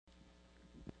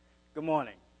Good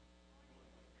morning.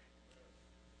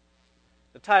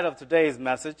 The title of today's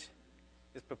message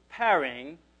is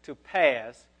Preparing to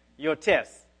Pass Your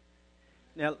Test.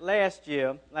 Now, last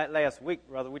week,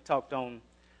 we talked on,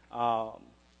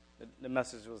 the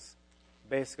message was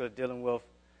basically dealing with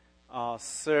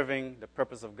serving the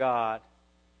purpose of God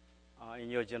in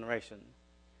your generation.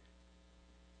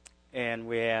 And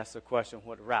we asked the question,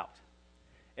 what route?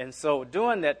 And so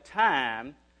during that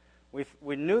time,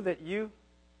 we knew that you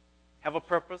have a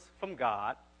purpose from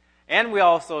God, and we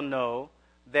also know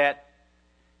that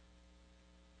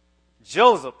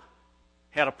Joseph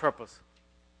had a purpose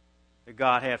that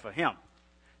God had for him.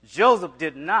 Joseph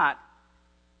did not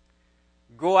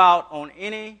go out on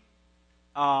any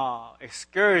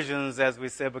excursions, as we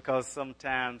said, because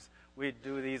sometimes we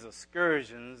do these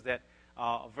excursions that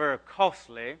are very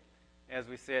costly, as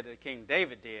we said that King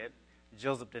David did.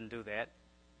 Joseph didn't do that.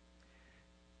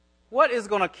 What is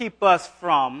going to keep us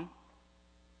from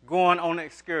going on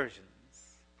excursions?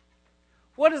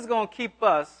 What is going to keep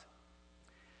us,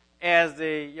 as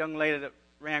the young lady that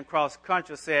ran cross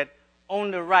country said,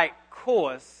 on the right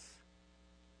course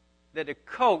that the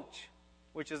coach,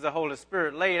 which is the Holy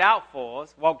Spirit, laid out for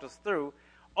us, walked us through,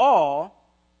 or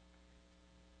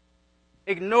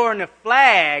ignoring the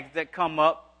flags that come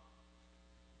up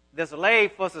that's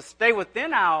laid for us to stay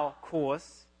within our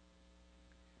course?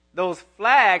 Those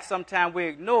flags sometimes we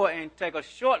ignore and take a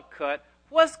shortcut.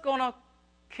 What's going to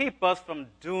keep us from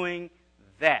doing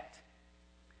that?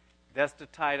 That's the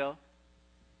title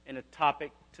and the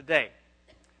topic today.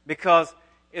 Because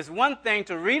it's one thing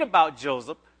to read about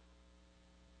Joseph.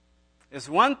 It's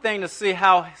one thing to see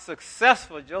how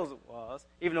successful Joseph was,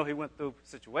 even though he went through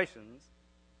situations.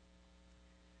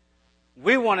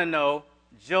 We want to know,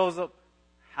 Joseph,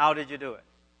 how did you do it?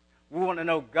 We want to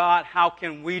know, God, how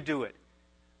can we do it?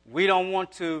 We don't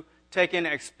want to take in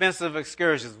expensive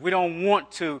excursions. We don't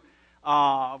want to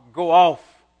go off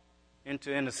into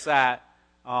the side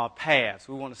paths.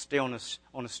 We want to stay on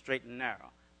the straight and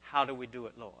narrow. How do we do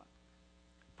it, Lord?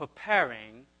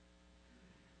 Preparing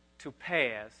to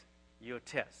pass your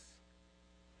tests.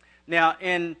 Now,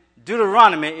 in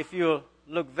Deuteronomy, if you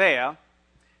look there,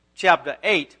 chapter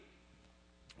 8,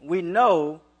 we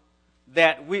know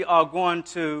that we are going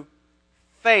to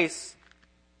face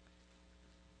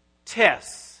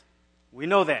tests. We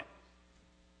know that.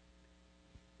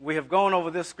 We have gone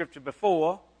over this scripture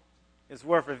before. It's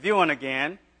worth reviewing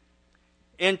again.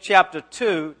 In chapter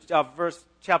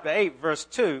 8, verse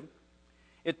 2,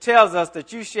 it tells us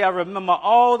that you shall remember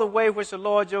all the way which the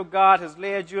Lord your God has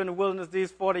led you in the wilderness these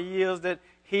 40 years, that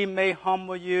he may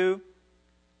humble you,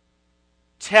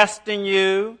 testing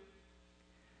you.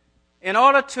 In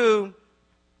order to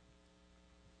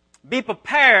be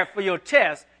prepared for your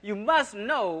test, you must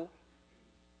know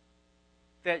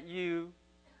that you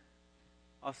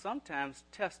are sometimes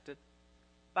tested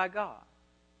by God.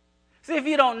 See, if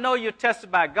you don't know you're tested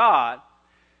by God,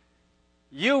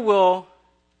 you will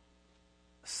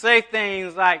say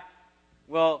things like,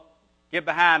 well, get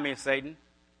behind me, Satan.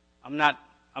 I'm not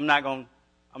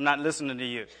listening to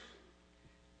you.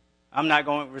 I'm not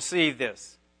going to receive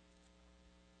this.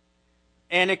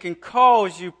 And it can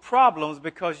cause you problems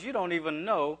because you don't even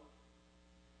know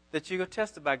that you're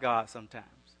tested by God sometimes.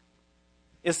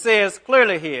 It says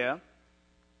clearly here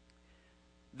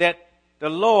that the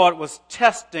Lord was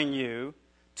testing you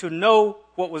to know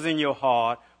what was in your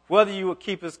heart, whether you would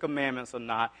keep his commandments or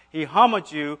not. He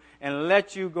humbled you and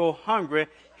let you go hungry.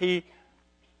 He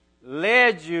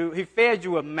fed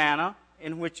you with manna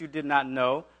in which you did not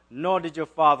know, nor did your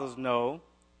fathers know,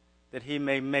 that he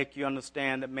may make you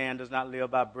understand that man does not live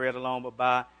by bread alone, but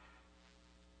by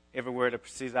every word that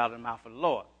proceeds out of the mouth of the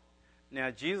Lord. Now,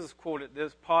 Jesus quoted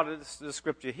this part of the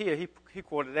scripture here. He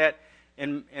quoted that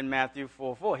in Matthew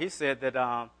 4:4. He said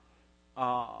that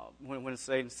when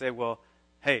Satan said, well,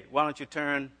 hey, why don't you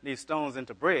turn these stones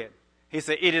into bread? He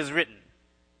said, it is written.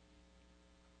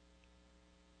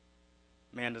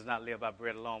 Man does not live by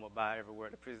bread alone, but by every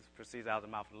word that proceeds out of the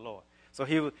mouth of the Lord. So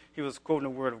he was quoting the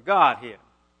word of God here.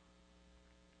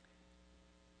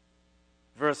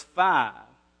 Verse 5,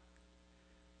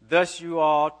 thus you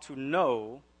ought to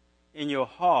know in your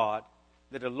heart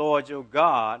that the Lord your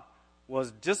God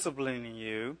was disciplining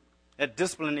you. That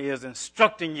discipline is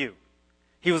instructing you.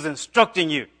 He was instructing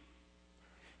you.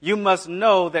 You must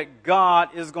know that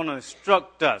God is going to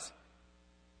instruct us.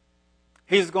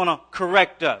 He's going to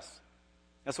correct us.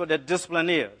 That's what that discipline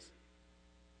is.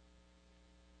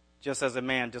 Just as a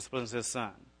man disciplines his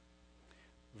son.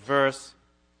 Verse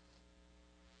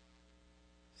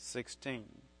 16.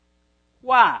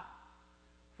 Why?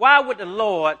 Why would the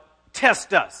Lord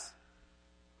test us?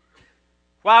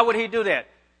 Why would he do that?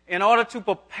 in order to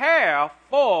prepare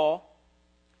for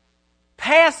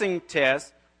passing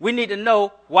tests, we need to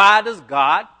know, why does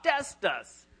God test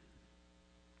us?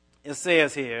 It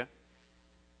says here,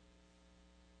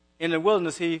 in the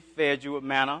wilderness he fed you with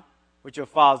manna, which your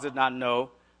fathers did not know,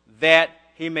 that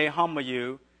he may humble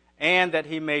you, and that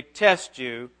he may test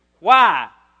you. Why?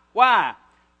 Why?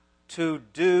 To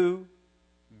do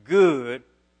good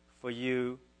for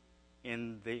you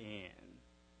in the end.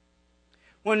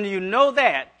 When you know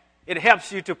that, it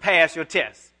helps you to pass your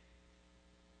test.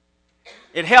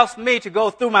 It helps me to go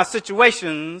through my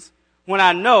situations when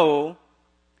I know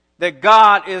that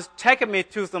God is taking me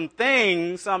through some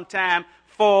things sometime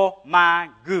for my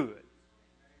good.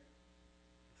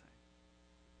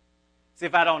 See,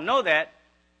 if I don't know that,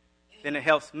 then it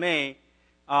helps me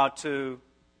to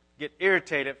get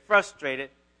irritated, frustrated,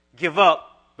 give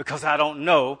up, because I don't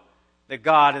know that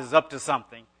God is up to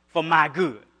something for my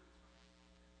good.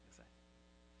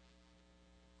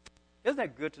 Isn't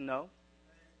that good to know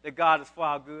that God is for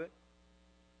our good?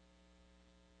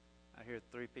 I hear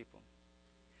 3 people.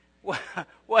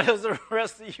 What does the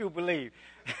rest of you believe?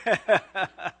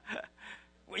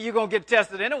 Well, you're going to get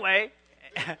tested anyway.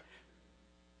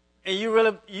 And you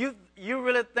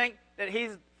really think that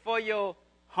he's for your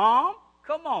harm?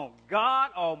 Come on,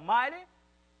 God Almighty?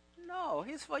 No,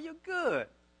 he's for your good.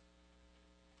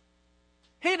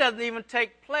 He doesn't even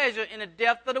take pleasure in the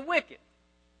death of the wicked.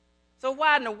 So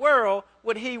why in the world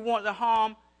would he want to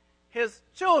harm his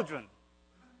children?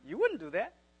 You wouldn't do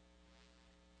that.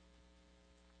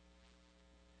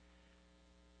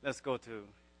 Let's go to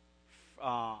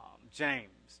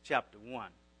James chapter 1.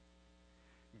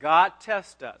 God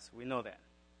tests us. We know that.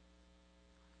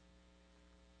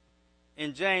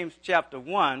 In James chapter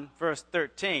 1, verse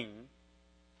 13,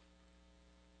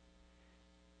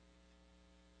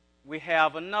 we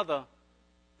have another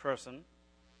person,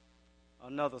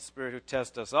 another spirit who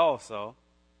tests us also.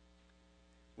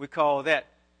 We call that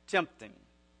tempting.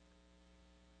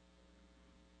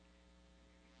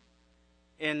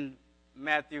 In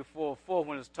Matthew 4:4,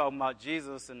 when it's talking about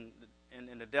Jesus and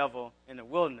the devil in the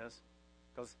wilderness,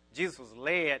 because Jesus was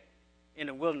led in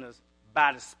the wilderness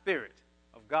by the Spirit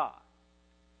of God.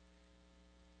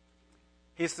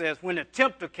 He says, when the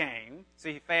tempter came,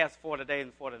 see, he fasted 40 days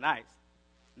and 40 nights.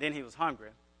 Then he was hungry.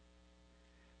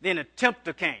 Then the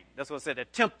tempter came. That's what it said, the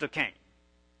tempter came.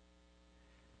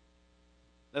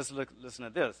 Listen to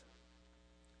this.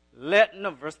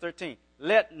 Verse 13.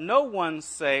 Let no one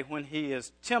say when he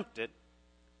is tempted.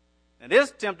 And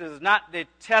this tempter is not the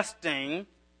testing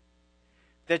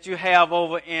that you have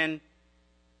over in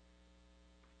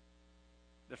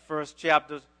the first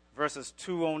chapter, verses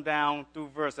 2 on down through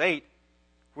verse 8,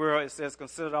 where it says,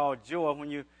 consider it all joy when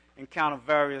you encounter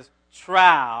various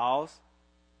trials,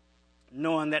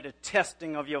 knowing that the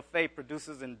testing of your faith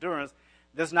produces endurance.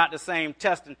 That's not the same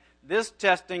testing. This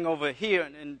testing over here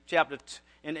in chapter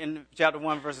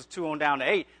 1, verses 2 on down to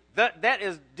 8, that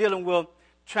is dealing with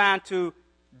trying to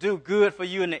do good for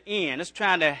you in the end. It's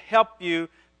trying to help you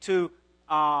to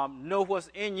know what's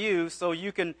in you so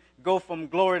you can go from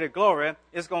glory to glory.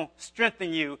 It's going to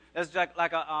strengthen you. It's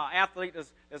like an athlete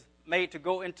is made to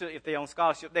go into, if they're on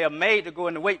scholarship, they are made to go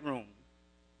in the weight room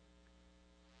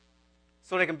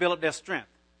so they can build up their strength.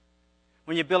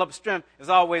 When you build up strength, it's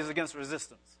always against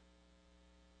resistance.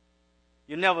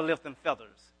 You never lift them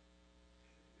feathers.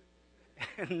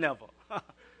 Never.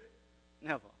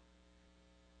 Never.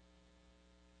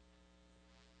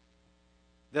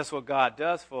 That's what God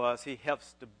does for us. He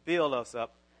helps to build us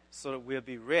up so that we'll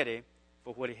be ready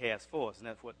for what he has for us. And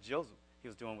that's what he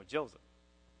was doing with Joseph.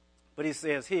 But he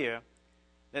says here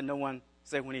that no one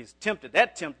say when he's tempted.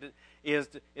 That tempted is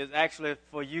actually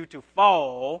for you to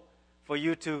fall, for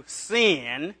you to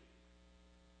sin.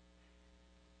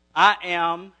 I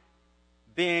am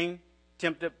being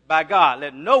tempted by God.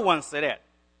 Let no one say that.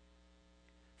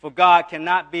 For God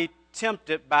cannot be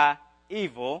tempted by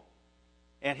evil,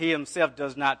 and he himself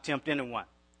does not tempt anyone.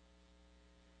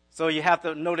 So you have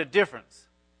to know the difference.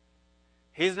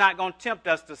 He's not going to tempt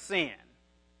us to sin.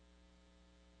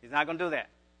 He's not going to do that.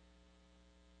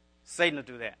 Satan will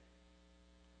do that.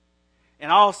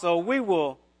 And also, we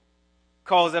will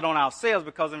cause that on ourselves,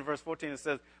 because in verse 14 it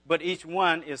says, but each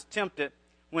one is tempted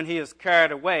when he is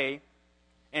carried away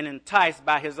and enticed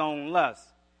by his own lust.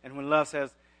 And when lust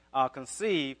has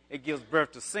conceived, it gives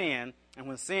birth to sin. And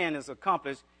when sin is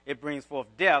accomplished, it brings forth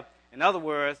death. In other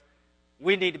words,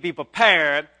 we need to be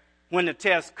prepared when the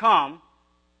tests come,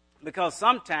 because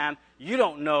sometimes you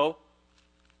don't know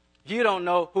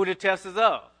who the test is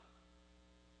of.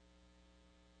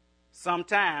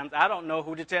 Sometimes I don't know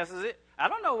who the test is. I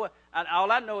don't know what.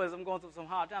 All I know is I'm going through some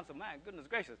hard times. So my goodness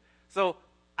gracious. So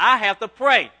I have to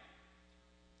pray.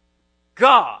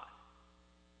 God,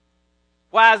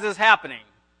 why is this happening?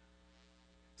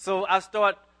 So I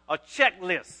start a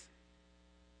checklist.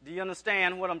 Do you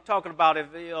understand what I'm talking about? If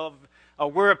a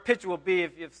word picture would be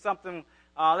if something,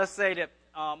 let's say that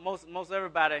most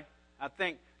everybody, I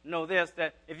think, know this,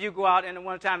 that if you go out and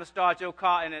one time to start your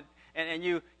car and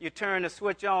you turn the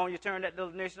switch on, you turn that little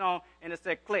ignition on, and it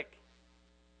said click,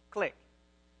 click.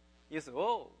 You say,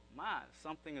 oh, my,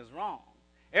 something is wrong.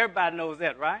 Everybody knows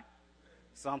that, right?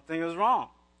 Something is wrong.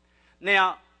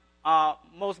 Now,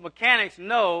 most mechanics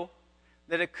know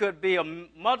that it could be a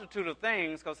multitude of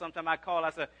things, because sometimes I call,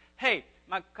 I say, hey,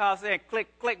 my car said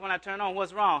click, click when I turn on,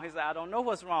 what's wrong? He said, I don't know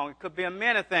what's wrong. It could be a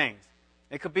many things.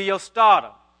 It could be your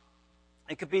starter.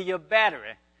 It could be your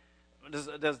battery.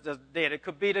 That's dead. It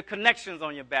could be the connections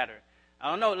on your battery. I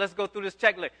don't know. Let's go through this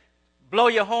checklist. Blow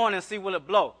your horn and see will it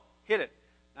blow. Hit it.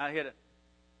 Now hit it.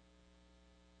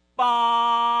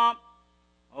 Bomb.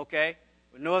 Okay.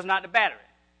 We know it's not the battery.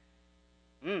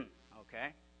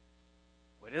 Okay.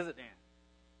 What is it then?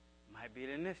 Might be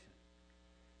the ignition.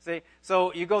 See,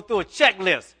 so you go through a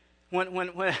checklist.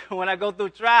 When I go through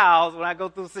trials, when I go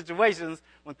through situations,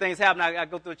 when things happen, I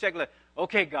go through a checklist.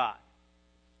 Okay, God,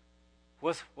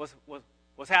 what's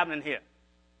happening here?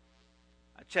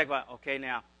 I check out. Okay,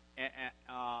 now,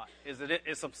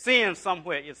 is some sin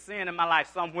somewhere? Is sin in my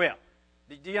life somewhere?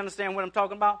 Do you understand what I'm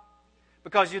talking about?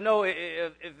 Because you know,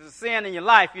 if there's sin in your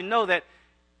life, you know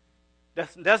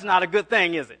that's not a good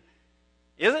thing, is it?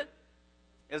 Is it?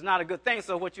 It's not a good thing.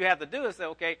 So what you have to do is say,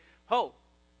 okay,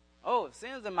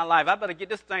 sin's in my life. I better get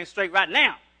this thing straight right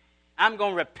now. I'm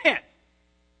going to repent.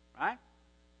 Right?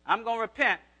 I'm going to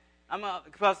repent.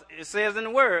 Because it says in the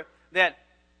Word that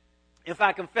if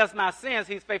I confess my sins,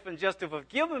 He's faithful and just to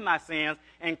forgive me my sins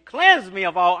and cleanse me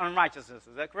of all unrighteousness.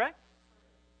 Is that correct?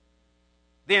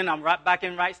 Then I'm right back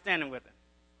in right standing with Him.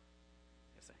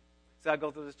 You see? So I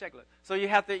go through this checklist. So you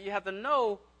have to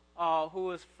know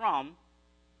who is from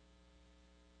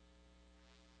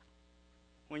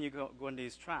when you go in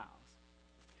these trials.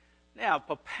 Now,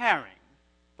 preparing.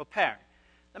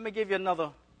 Let me give you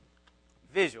another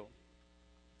visual.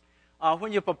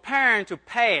 When you're preparing to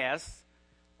pass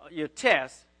your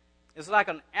test, it's like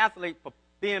an athlete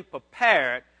being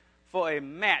prepared for a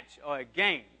match or a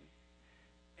game.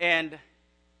 And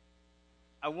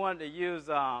I wanted to use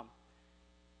an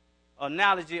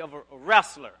analogy of a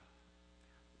wrestler.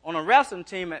 On a wrestling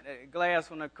team at Glass,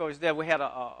 when I coached there, we had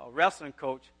a wrestling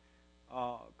coach,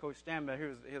 Coach Stanley.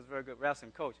 He was a very good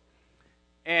wrestling coach.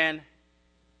 And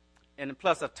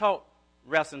plus I taught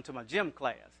wrestling to my gym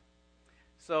class.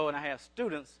 So, and I had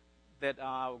students that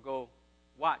I would go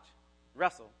watch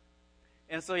wrestle.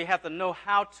 And so you have to know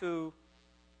how to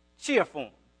cheer for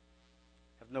them.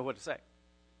 Have to know what to say.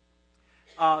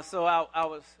 So I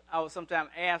was sometimes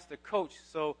asked the coach,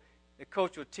 so the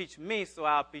coach would teach me, so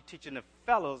I'll be teaching the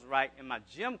fellows right in my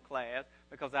gym class,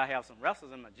 because I have some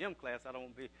wrestlers in my gym class. I don't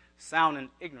want to be sounding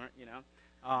ignorant, you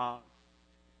know.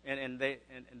 And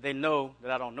they know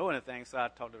that I don't know anything, so I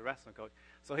talked to the wrestling coach.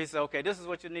 So he said, okay, this is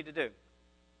what you need to do.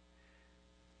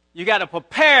 You got to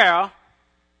prepare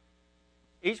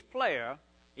each player,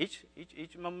 each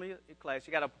member of your class,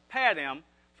 you got to prepare them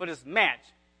for this match.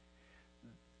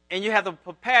 And you have to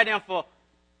prepare them for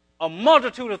a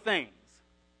multitude of things.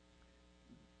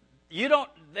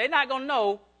 They're not going to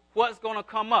know what's going to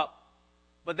come up,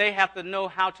 but they have to know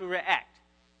how to react.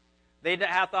 They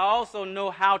have to also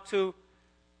know how to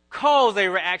cause a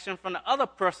reaction from the other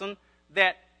person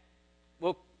that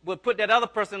will put that other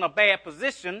person in a bad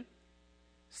position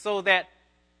so that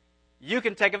you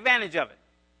can take advantage of it.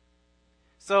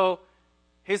 So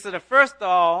he said, first of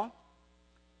all,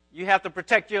 you have to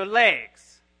protect your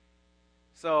legs.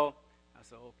 So I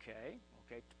said, okay,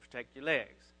 protect your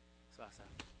legs. So I said,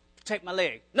 protect my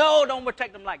legs. No, don't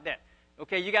protect them like that.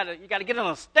 Okay, you got to get in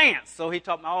a stance. So he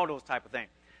taught me all those type of things.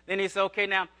 Then he said, okay,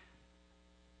 now,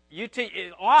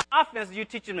 on offense, you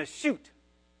teach them to shoot.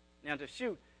 Now, to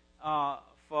shoot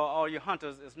for all your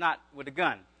hunters is not with a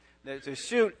gun. To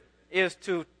shoot is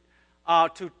to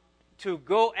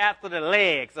go after the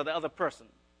legs of the other person.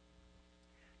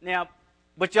 Now,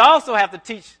 but you also have to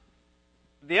teach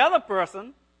the other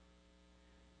person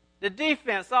the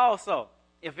defense also.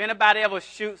 If anybody ever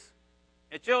shoots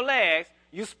at your legs,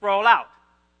 you sprawl out.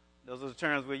 Those are the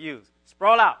terms we use.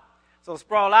 Sprawl out. So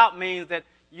sprawl out means that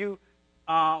you,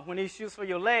 when he shoots for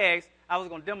your legs, I was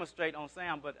going to demonstrate on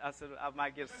Sam, but I said I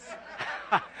might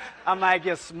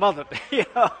get smothered. You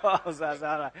know, so I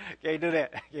said, can't do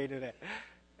that.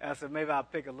 I said maybe I'll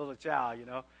pick a little child, you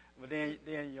know, but then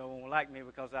you won't like me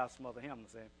because I'll smother him.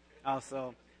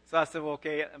 So I said, well,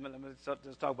 okay, let me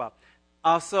just talk about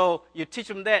So you teach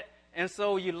them that, and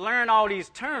so you learn all these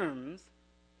terms.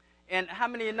 And how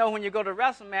many of you know when you go to a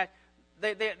wrestling match,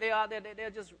 they're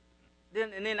just,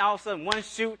 and then all of a sudden one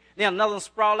shoot, then another one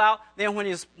sprawl out. Then when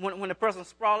the person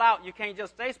sprawl out, you can't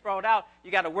just stay sprawled out.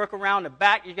 You got to work around the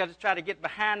back. You got to try to get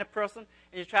behind the person,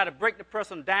 and you try to break the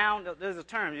person down. There's a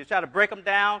term. You try to break them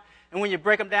down, and when you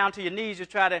break them down to your knees, you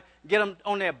try to get them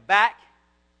on their back,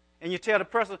 and you tell the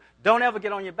person, don't ever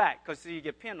get on your back, because see, you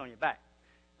get pinned on your back.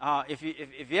 If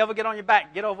you ever get on your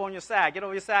back, get over on your side. Get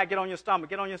over your side, get on your stomach.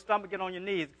 Get on your stomach, get on your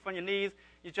knees. From your knees,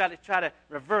 you try to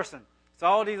reverse them. So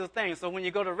all these are things. So when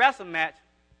you go to a wrestling match,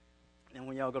 and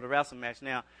when y'all go to a wrestling match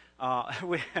now,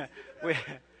 we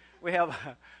have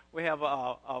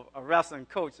a wrestling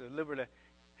coach, a Liberty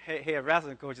head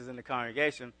wrestling coach is in the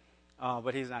congregation,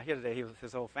 but he's not here today.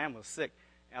 His whole family was sick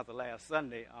after last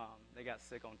Sunday. They got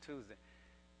sick on Tuesday.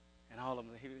 And all of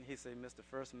them, he said he missed the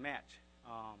first match.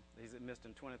 He's missed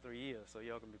in 23 years, so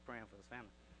y'all can be praying for his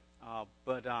family.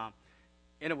 But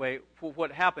anyway,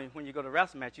 what happened when you go to a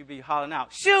wrestling match, you be hollering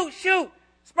out, shoot,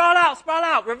 sprawl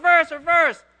out,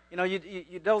 reverse. You know,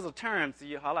 you those are terms that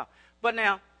you holler out. But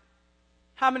now,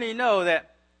 how many know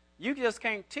that you just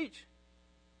can't teach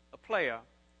a player,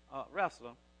 a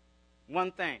wrestler,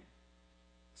 one thing,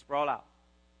 sprawl out.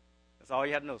 That's all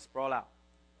you have to know, sprawl out.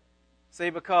 See,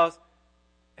 because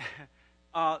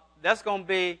that's going to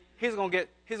be, he's going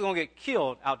to get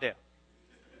killed out there.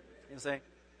 You see?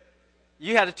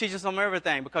 You have to teach him some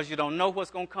everything because you don't know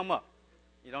what's going to come up.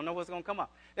 You don't know what's going to come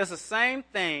up. It's the same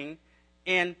thing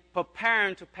in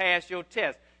preparing to pass your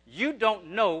test. You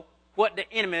don't know what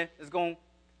the enemy is going to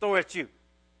throw at you.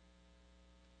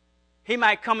 He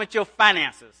might come at your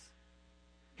finances.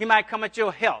 He might come at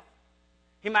your health.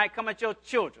 He might come at your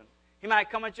children. He might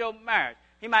come at your marriage.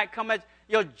 He might come at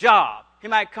your job. He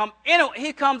might come,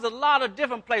 he comes a lot of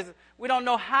different places. We don't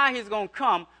know how he's going to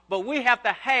come, but we have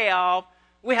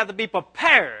to be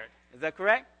prepared. Is that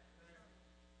correct?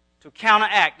 To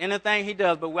counteract anything he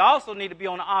does. But we also need to be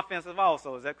on the offensive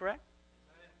also. Is that correct?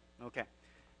 Okay.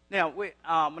 Now,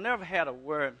 Minerva had a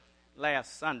word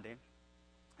last Sunday,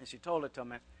 and she told it to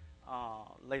me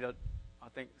later, I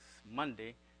think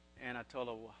Monday, and I told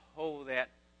her we'll hold that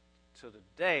to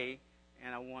today,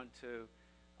 and I want to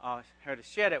her to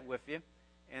share that with you,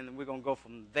 and we're going to go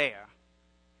from there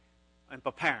and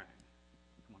preparing.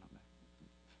 Come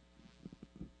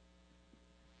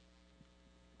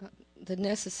on up, the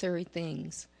necessary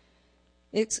things.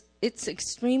 It's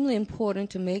extremely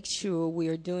important to make sure we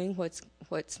are doing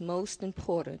what's most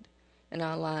important in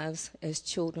our lives as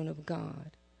children of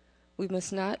God. We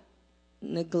must not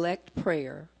neglect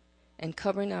prayer and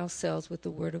covering ourselves with the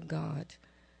Word of God,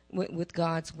 with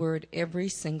God's Word every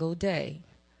single day.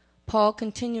 Paul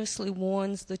continuously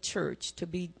warns the church to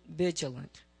be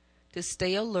vigilant, to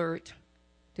stay alert,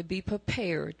 to be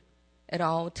prepared at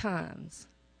all times.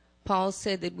 Paul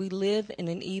said that we live in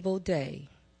an evil day.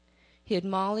 He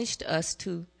admonished us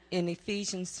in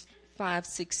Ephesians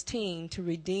 5:16 to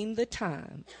redeem the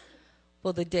time,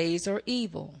 for the days are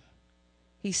evil.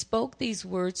 He spoke these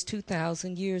words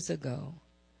 2,000 years ago.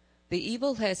 The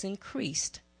evil has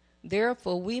increased.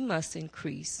 Therefore, we must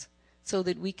increase so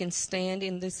that we can stand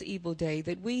in this evil day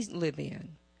that we live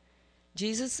in.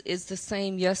 Jesus is the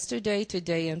same yesterday,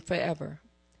 today, and forever.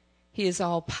 He is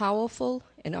all-powerful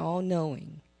and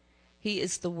all-knowing. He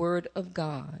is the Word of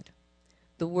God.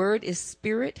 The Word is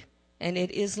spirit, and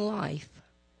it is life.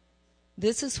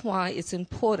 This is why it's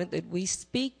important that we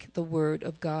speak the Word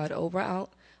of God over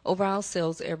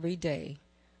ourselves every day.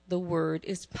 The Word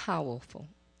is powerful.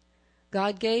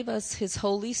 God gave us His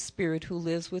Holy Spirit who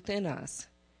lives within us.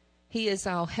 He is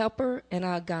our helper and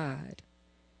our guide.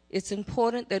 It's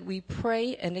important that we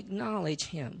pray and acknowledge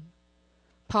Him.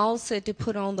 Paul said to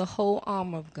put on the whole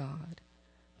armor of God.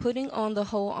 Putting on the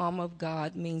whole armor of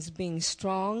God means being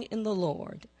strong in the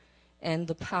Lord and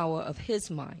the power of His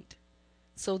might,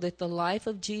 so that the life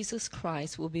of Jesus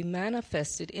Christ will be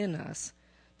manifested in us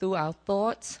through our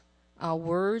thoughts, our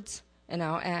words, and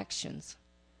our actions.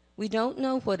 We don't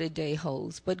know what a day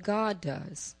holds, but God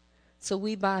does. So as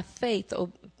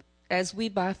we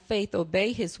by faith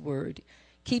obey His word,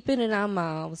 keep it in our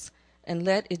mouths, and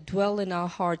let it dwell in our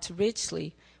hearts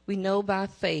richly, we know by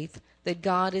faith that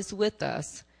God is with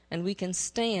us, and we can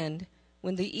stand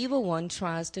when the evil one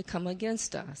tries to come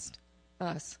against us.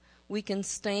 We can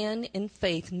stand in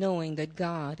faith knowing that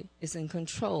God is in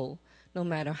control no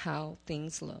matter how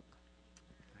things look.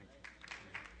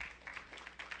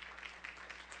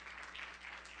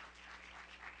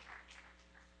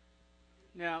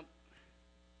 Now,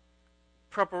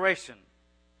 preparation.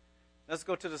 Let's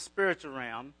go to the spiritual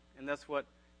realm, and that's what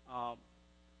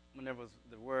whenever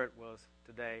the word was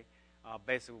today.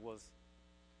 basically was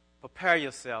prepare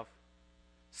yourself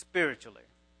spiritually.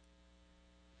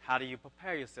 How do you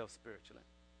prepare yourself spiritually?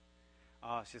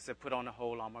 She said, put on the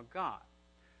whole armor of God.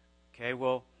 Okay,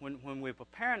 well, when we're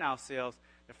preparing ourselves,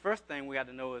 the first thing we got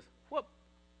to know is what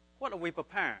are we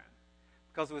preparing?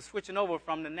 Because we're switching over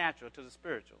from the natural to the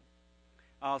spiritual.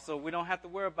 So we don't have to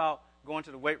worry about going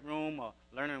to the weight room or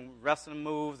learning wrestling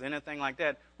moves, anything like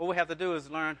that. What we have to do is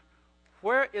learn,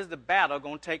 where is the battle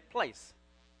going to take place?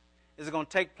 Is it going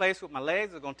to take place with my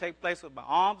legs? Is it going to take place with my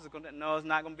arms? No, it's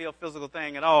not going to be a physical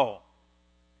thing at all.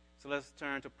 So let's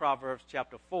turn to Proverbs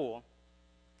chapter 4.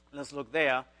 Let's look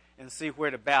there and see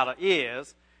where the battle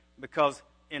is, because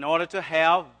in order to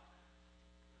have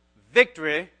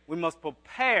victory, we must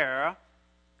prepare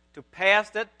to pass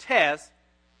that test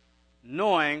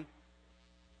knowing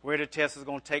where the test is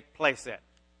going to take place at.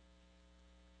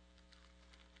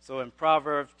 So in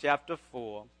Proverbs chapter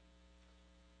 4,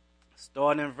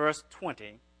 starting in verse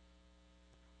 20,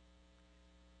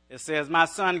 it says, my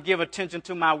son, give attention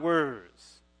to my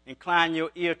words. Incline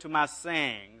your ear to my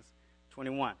sayings.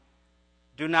 21.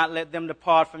 Do not let them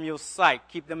depart from your sight.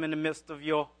 Keep them in the midst of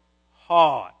your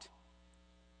heart.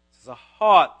 This is a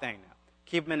heart thing now.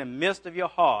 Keep them in the midst of your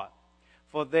heart.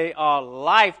 For they are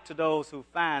life to those who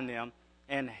find them,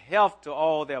 and health to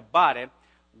all their body.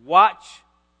 Watch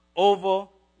over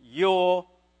your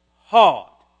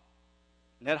heart.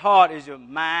 And that heart is your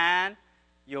mind,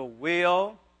 your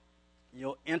will,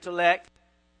 your intellect.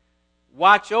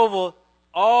 Watch over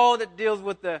all that deals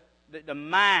with the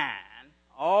mind,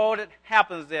 all that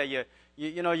happens there.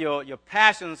 Your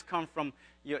passions come from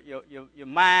your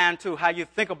mind too, how you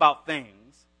think about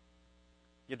things,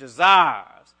 your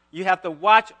desires. You have to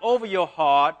watch over your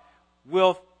heart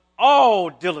with all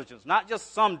diligence, not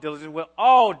just some diligence, with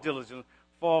all diligence,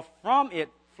 for from it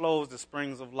flows the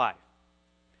springs of life.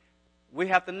 We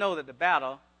have to know that the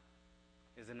battle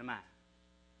is in the mind.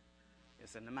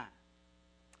 It's in the mind.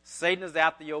 Satan is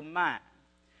after your mind.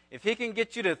 If he can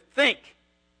get you to think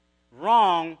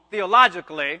wrong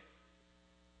theologically,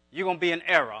 you're going to be in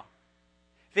error.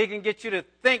 If he can get you to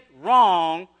think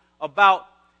wrong about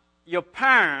your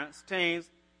parents' teens,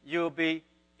 you'll be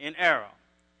in error.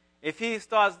 If he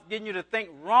starts getting you to think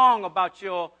wrong about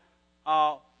your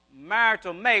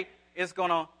marital mate, it's going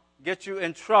to get you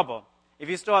in trouble. If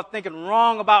you start thinking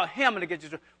wrong about him, it'll get you in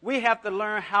trouble. We have to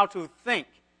learn how to think.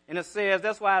 And it says,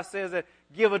 that's why it says that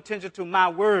give attention to my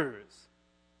words.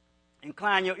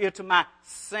 Incline your ear to my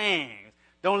sayings.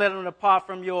 Don't let them depart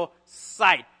from your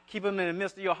sight. Keep them in the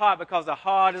midst of your heart, because the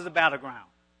heart is the battleground.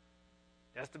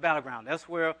 That's the battleground. That's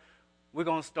where we're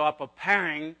going to start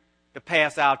preparing to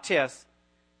pass our tests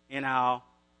in our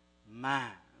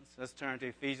minds. Let's turn to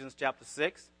Ephesians chapter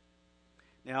 6.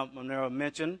 Now, I'm going to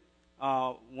mention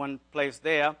one place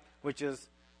there, which is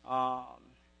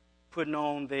putting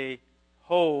on the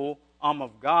whole armor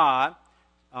of God.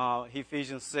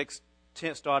 Ephesians 6,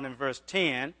 starting in verse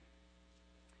 10. It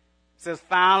says,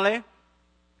 finally,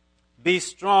 be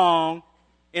strong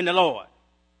in the Lord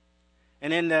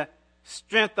and in the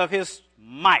strength of his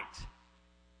might,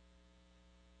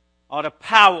 or the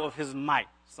power of his might,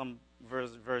 some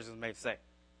versions may say.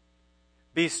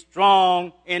 Be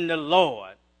strong in the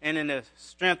Lord and in the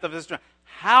strength of his strength.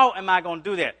 How am I going to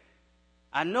do that?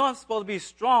 I know I'm supposed to be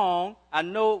strong. I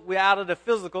know we're out of the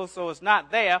physical, so it's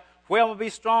not there. Where am I going to be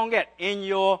strong at? In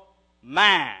your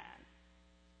mind,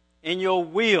 in your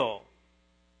will,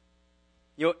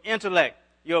 your intellect,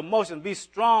 your emotions. Be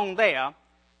strong there.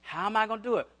 How am I going to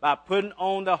do it? By putting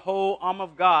on the whole armor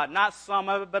of God. Not some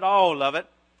of it, but all of it.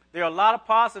 There are a lot of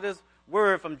parts of this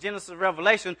word from Genesis to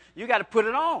Revelation. You got to put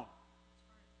it on.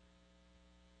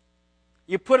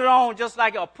 You put it on just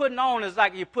like, putting on is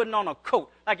like you're putting on a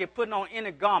coat, like you're putting on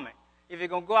any garment. If you're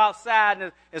going to go outside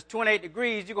and it's 28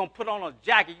 degrees, you're going to put on a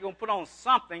jacket. You're going to put on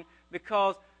something,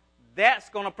 because that's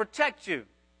going to protect you.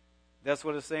 That's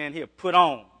what it's saying here, put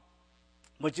on.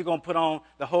 But you're going to put on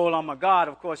the whole armor of God.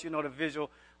 Of course, you know the visual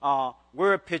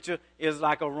word picture is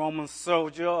like a Roman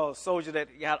soldier, or a soldier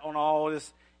that got on all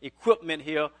this equipment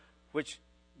here, which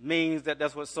means that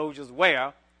that's what soldiers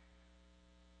wear.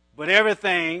 But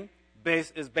everything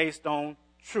is based on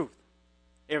truth.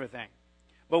 Everything.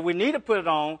 But we need to put it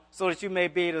on so that you may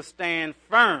be able to stand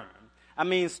firm. I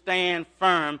mean, stand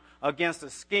firm against the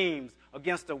schemes,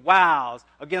 against the wiles,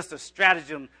 against the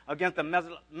stratagem, against the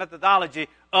methodology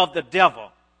of the devil.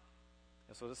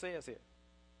 That's what it says here.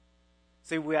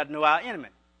 See, we have to know our enemy.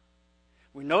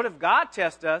 We know that if God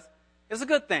tests us, it's a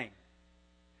good thing.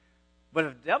 But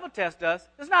if the devil tests us,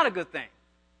 it's not a good thing.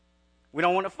 We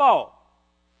don't want to fall.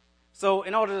 So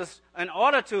in order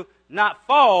to not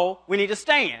fall, we need to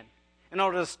stand. In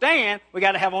order to stand, we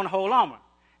got to have on the whole armor.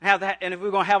 and if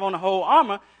we're going to have on the whole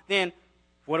armor, then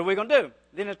what are we going to do?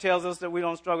 Then it tells us that we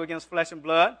don't struggle against flesh and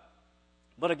blood,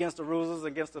 but against the rulers,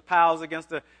 against the powers, against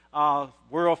the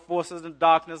world forces in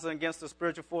darkness, and against the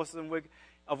spiritual forces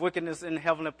of wickedness in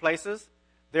heavenly places.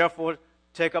 Therefore,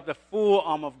 take up the full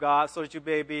armor of God so that you'll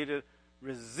be able to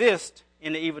resist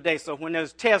in the evil day. So when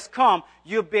those tests come,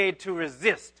 you'll be able to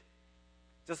resist.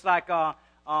 Just like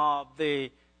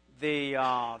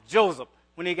Joseph,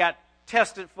 when he got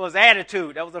tested for his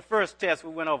attitude. That was the first test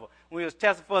we went over. When he was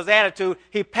tested for his attitude,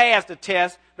 he passed the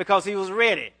test because he was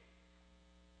ready.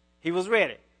 He was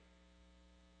ready.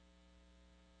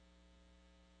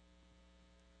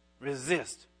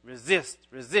 Resist, resist,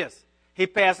 resist. He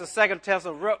passed the second test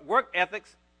of work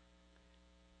ethics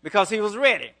because he was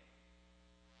ready.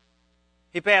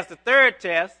 He passed the third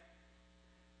test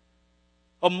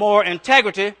of moral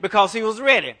integrity because he was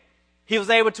ready. He was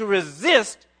able to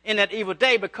resist in that evil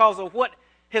day because of what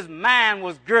his mind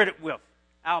was girded with.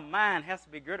 Our mind has to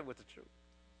be girded with the truth.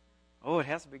 Oh, it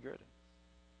has to be girded.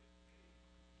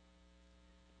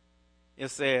 It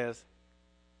says,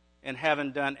 and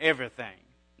having done everything,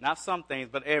 not some things,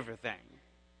 but everything,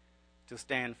 to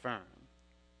stand firm.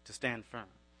 To stand firm.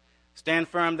 Stand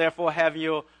firm, therefore, having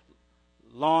your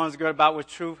loins girded about with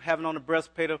truth, having on the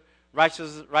breastplate of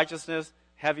righteousness,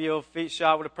 having your feet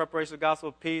shod with the preparation of the gospel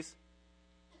of peace.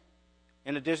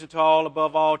 In addition to all,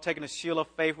 above all, taking the shield of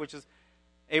faith, which is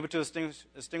able to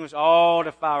extinguish all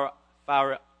the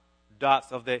fiery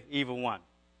darts of the evil one.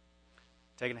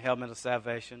 Taking the helmet of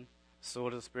salvation,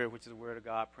 sword of the Spirit, which is the word of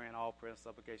God, praying all prayer and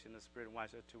supplication in the Spirit, and watch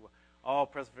that to all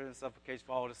perseverance and supplication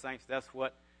for all the saints. That's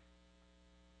what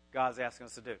God's asking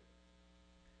us to do.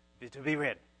 To be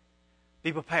ready.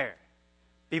 Be prepared.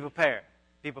 Be prepared.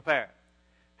 Be prepared.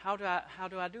 How do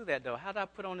I do that, though? How do I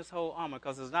put on this whole armor?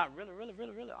 Because it's not really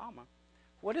armor.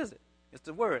 What is it? It's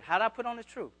the word. How do I put on the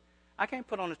truth? I can't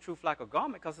put on the truth like a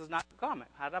garment because it's not a garment.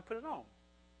 How do I put it on?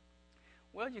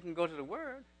 Well, you can go to the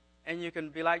word and you can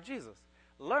be like Jesus.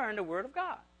 Learn the word of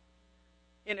God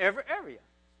in every area.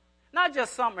 Not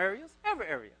just some areas, every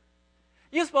area.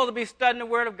 You're supposed to be studying the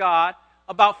word of God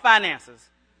about finances.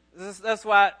 That's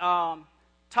why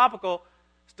topical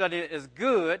study is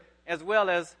good, as well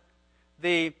as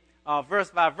the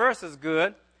verse by verse is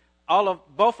good.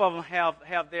 Both of them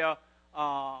have their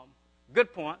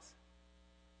good points,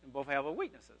 and both have their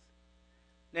weaknesses.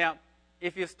 Now,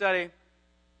 if you study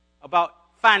about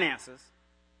finances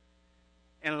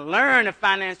and learn the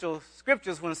financial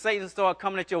scriptures, when Satan starts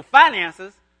coming at your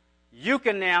finances, you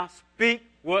can now speak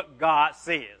what God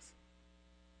says.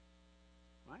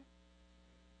 Right?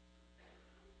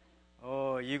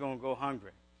 Oh, you're going to go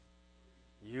hungry.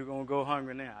 You're going to go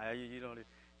hungry now. You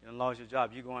don't lost your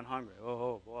job. You're going hungry.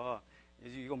 Oh, boy.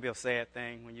 It's going to be a sad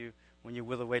thing when you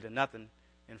wither away to nothing.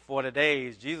 In 40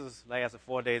 days, Jesus lasted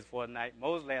 4 days, 4 nights.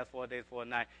 Moses lasted 4 days, 4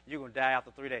 nights. You're going to die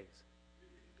after 3 days.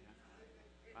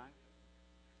 Right?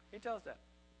 He tells us that.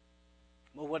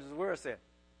 But what does the word say?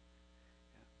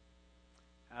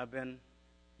 I've been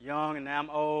young and now I'm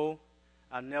old.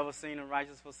 I've never seen a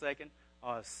righteous forsaken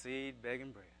or a seed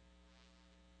begging bread.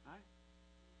 Right?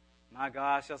 My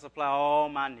God shall supply all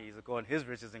my needs according to his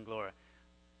riches and glory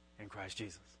in Christ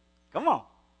Jesus. Come on.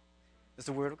 It's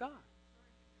the word of God.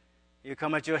 You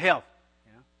come at your health.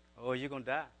 You know? Oh, you're going to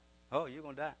die. Oh, you're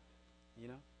going to die. You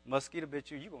know, mosquito bit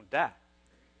you, you're going to die.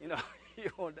 You know,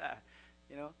 you're going to die.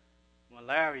 You know,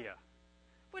 malaria.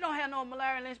 We don't have no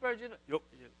malaria in Lynchburg.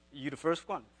 You the first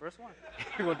one. First one.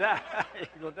 You're going to die.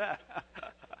 You're going to die.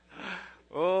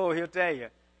 Oh, he'll tell you.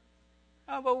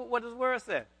 Oh, but what does the word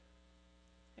say?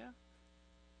 Yeah.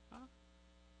 Huh?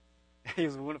 He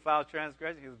was wounded for our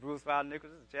transgression. He was bruised for our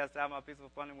iniquities. The chastisement of our peace was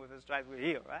upon him. With his stripes we're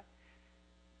healed, right?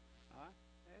 All right?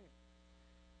 Hey.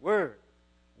 Word.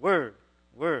 Word.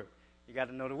 Word. You got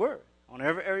to know the word on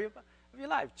every area of your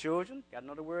life. Children, got to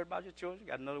know the word about your children.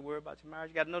 Got to know the word about your marriage.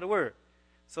 You got to know the word.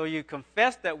 So you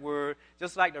confess that word,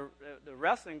 just like the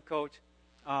wrestling coach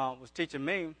was teaching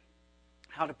me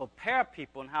how to prepare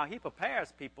people and how he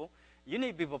prepares people. You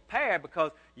need to be prepared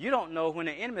because you don't know when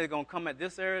the enemy is going to come at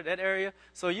this area, that area.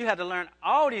 So you have to learn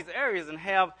all these areas and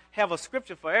have a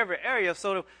scripture for every area.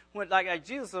 So when, like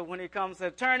Jesus, when he comes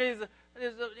and said, turn these,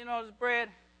 this bread,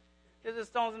 there's the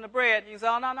stones in the bread. You say,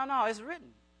 oh, no, it's written.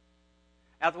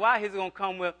 After a while, he's going to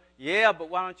come with, yeah, but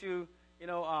why don't you,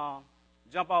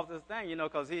 jump off this thing,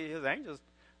 because his angels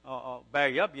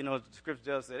back you up. The scripture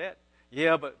does say that.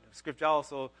 Yeah, but the scripture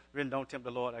also written, don't tempt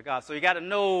the Lord our God. So you got to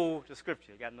know the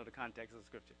scripture. You got to know the context of the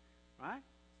scripture, right?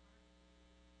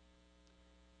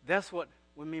 That's what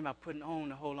we mean by putting on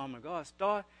the whole armor of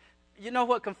God. You know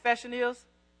what confession is?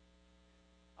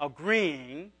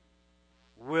 Agreeing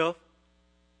with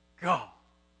God.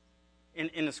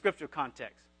 in the scripture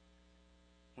context.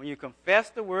 When you confess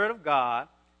the word of God,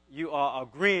 you are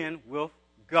agreeing with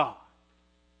God.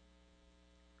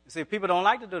 You see, people don't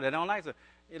like to do that. They don't like to.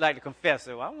 You like to confess.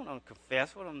 Well, I want to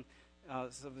confess.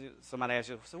 Somebody asks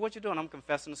you, so what you doing? I'm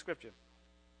confessing the scripture.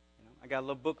 I got a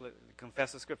little booklet to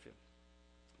confess the scripture.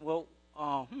 Well,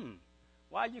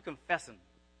 why are you confessing?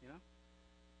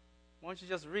 Why don't you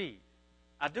just read?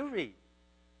 I do read.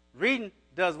 Reading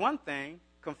does one thing,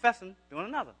 confessing doing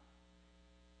another.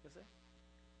 You see?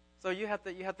 So you have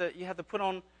to put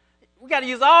on. We got to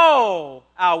use all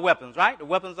our weapons, right? The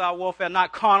weapons of our warfare,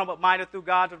 not carnal but mighty through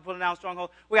God to put down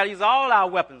strongholds. We got to use all our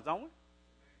weapons, don't we?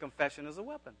 Confession is a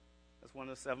weapon. That's one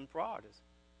of the 7 priorities.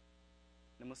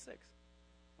 Number 6.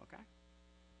 Okay.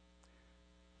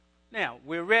 Now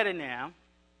we're ready now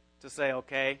to say,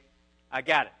 okay, I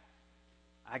got it.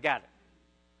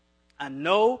 I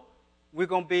know we're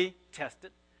going to be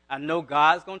tested. I know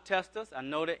God's going to test us. I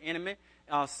know the enemy,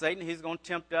 Satan, he's going to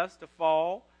tempt us to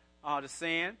fall, to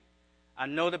sin. I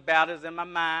know the battle is in my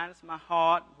mind. It's my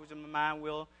heart, which is my mind,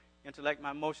 will, intellect,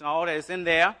 my emotion, all that is in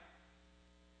there.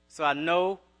 So I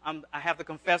know I have to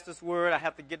confess this word. I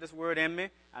have to get this word in me.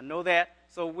 I know that.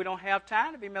 So we don't have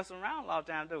time to be messing around a lot of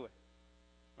time, do we?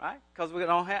 Right? Because we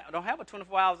don't have a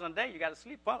 24 hours in a day. You got to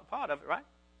sleep part of it, right?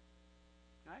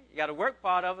 Right? You got to work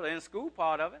part of it, or in school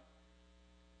part of it.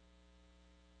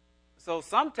 So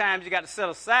sometimes you got to set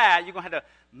aside. You're going to have to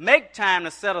make time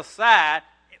to set aside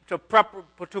to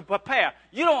prepare.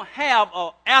 You don't have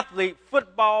an athlete,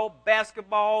 football,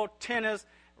 basketball, tennis,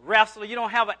 wrestler. You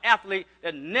don't have an athlete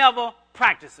that never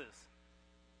practices.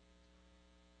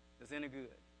 That's any good.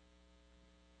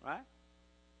 Right?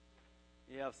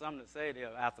 You have some that say they're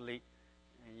an athlete,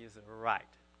 and you say, right.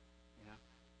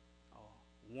 Or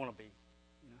want to be.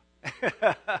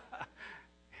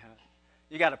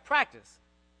 You got to practice.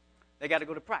 They got to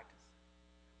go to practice.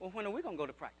 Well, when are we going to go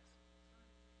to practice?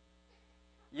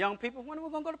 Young people, when are we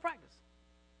going to go to practice?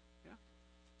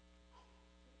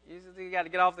 You got to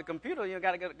get off the computer. You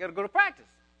got to go to practice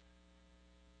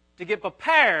to get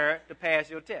prepared to pass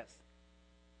your test.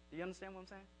 Do you understand what I'm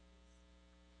saying?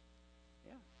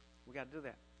 Yeah, we got to do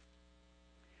that.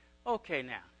 Okay,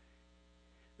 now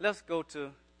let's go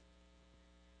to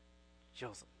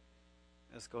Joseph.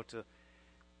 Let's go to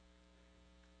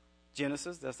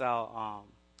Genesis. That's our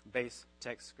base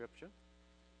text scripture.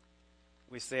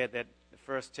 We said that the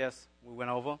first test we went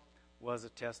over was a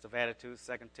test of attitude.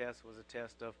 Second test was a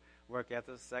test of work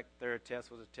ethic. Third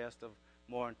test was a test of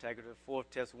moral integrity. The fourth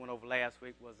test we went over last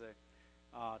week was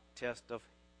a test of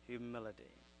humility.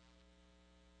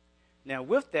 Now,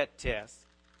 with that test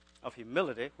of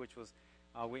humility, which was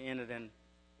we ended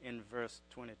in verse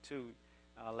 22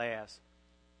 last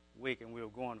week, and we were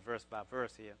going verse by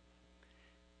verse here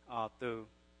through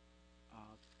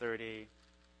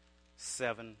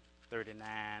 37,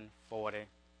 39, 40.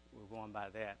 We were going by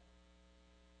that.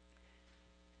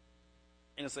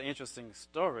 And it's an interesting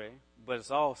story, but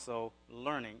it's also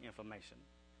learning information.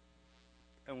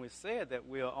 And we said that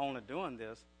we are only doing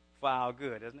this for our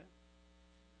good, isn't it?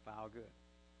 For our good.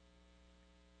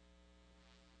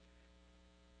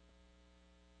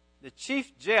 The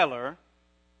chief jailer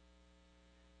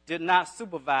did not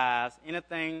supervise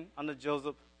anything under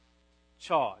Joseph's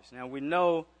charge. Now, we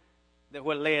know that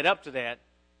what led up to that,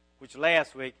 which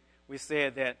last week we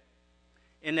said that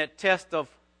in that test of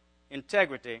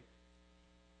integrity,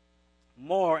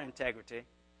 moral integrity,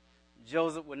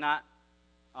 Joseph would not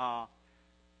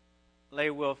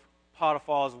lay with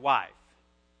Potiphar's wife.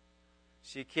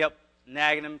 She kept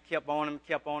nagging him, kept on him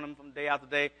from day after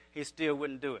day. He still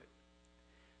wouldn't do it.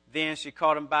 Then she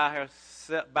caught him by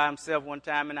himself one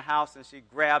time in the house, and she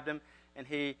grabbed him, and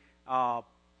he got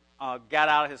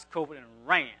out of his coat and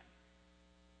ran.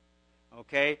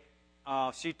 Okay,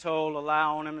 she told a lie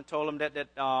on him and told him that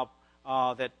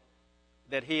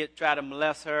he had tried to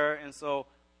molest her, and so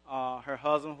her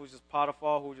husband, who was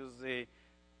Potiphar, who was the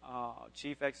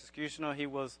chief executioner, he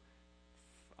was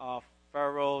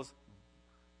Pharaoh's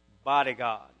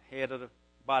bodyguard, head of the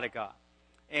bodyguard,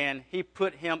 and he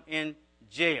put him in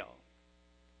jail.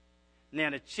 Now,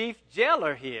 the chief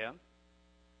jailer here,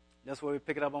 that's where we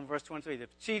pick it up on verse 23. The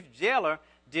chief jailer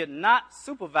did not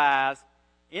supervise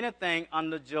anything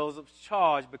under Joseph's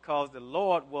charge because the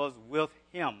Lord was with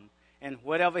him. And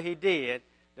whatever he did,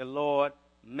 the Lord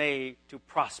made to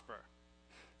prosper.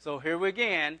 So here we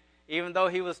again, even though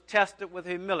he was tested with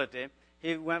humility,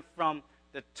 he went from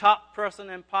the top person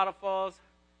in Potiphar's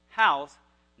house,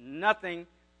 nothing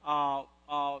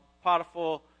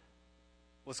Potiphar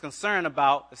was concerned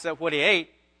about except what he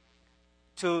ate,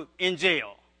 to in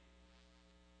jail.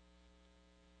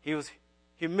 He was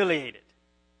humiliated.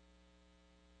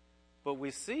 But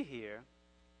we see here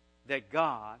that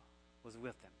God was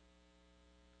with him.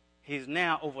 He's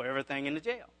now over everything in the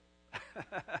jail.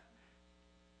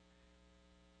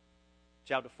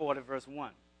 Chapter 40, verse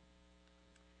 1.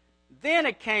 Then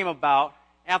it came about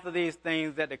after these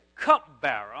things that the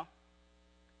cupbearer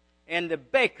and the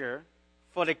baker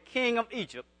for the king of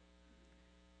Egypt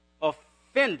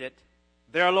offended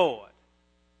their lord,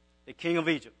 the king of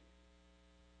Egypt.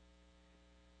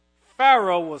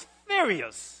 Pharaoh was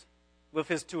furious with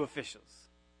his two officials,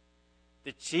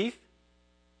 the chief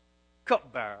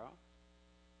cupbearer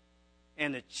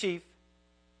and the chief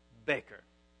baker.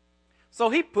 So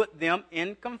he put them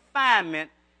in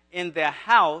confinement in the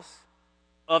house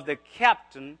of the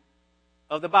captain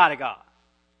of the bodyguard.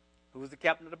 Who was the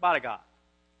captain of the bodyguard?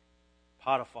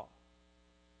 Potiphar.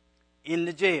 In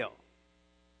the jail.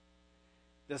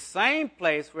 The same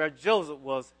place where Joseph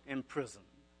was imprisoned.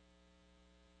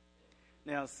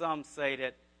 Now, some say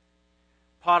that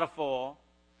Potiphar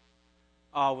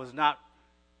was not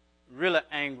really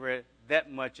angry that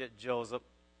much at Joseph,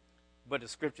 but the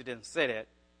scripture didn't say that.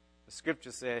 The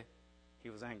scripture said he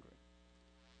was angry.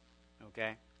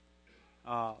 Okay?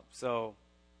 So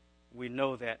we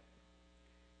know that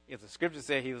if the scripture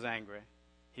said he was angry,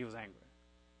 he was angry.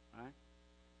 Right?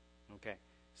 Okay.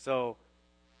 So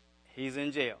he's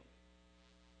in jail.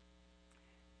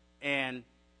 And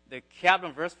the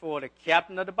captain, verse 4, the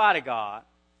captain of the bodyguard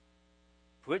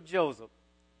put Joseph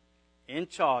in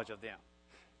charge of them.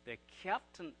 The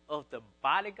captain of the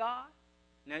bodyguard?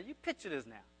 Now you picture this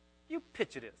now. You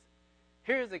picture this.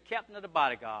 Here's the captain of the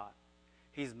bodyguard.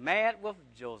 He's mad with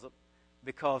Joseph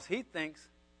because he thinks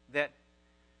that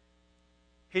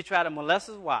he tried to molest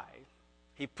his wife.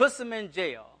 He puts him in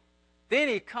jail. Then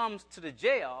he comes to the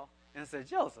jail and says,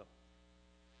 Joseph,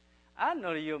 I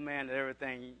know that you're a man that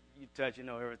everything you touch,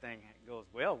 everything goes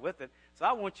well with it. So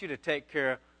I want you to take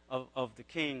care of the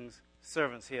king's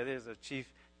servants here. There's a chief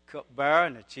cupbearer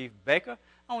and a chief baker.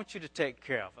 I want you to take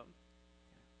care of them.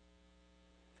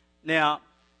 Now,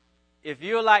 if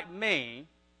you're like me,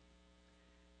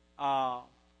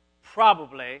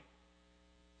 probably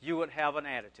you would have an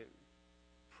attitude.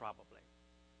 Probably.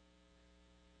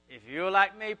 If you're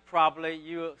like me, probably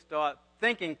you would start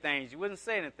thinking things. You wouldn't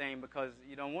say anything because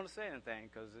you don't want to say anything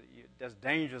because that's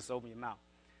dangerous to open your mouth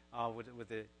with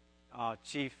the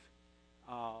chief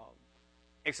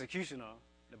executioner,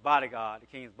 the bodyguard, the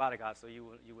king's bodyguard, so you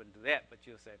wouldn't do that, but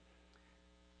you'll say,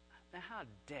 now how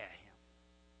dare him?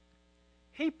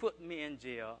 He put me in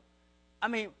jail. I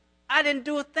mean, I didn't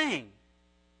do a thing.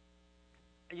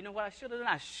 You know what I should have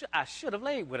done? I should have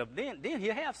laid with him. Then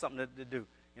he'll have something to do,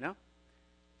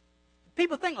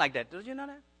 People think like that. Did you know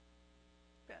that?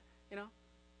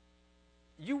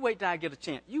 You wait till I get a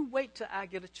chance. You wait till I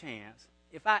get a chance.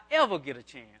 If I ever get a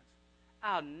chance,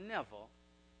 I'll never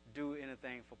do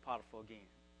anything for Potiphar again.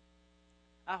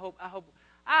 I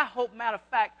hope, matter of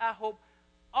fact, I hope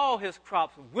all his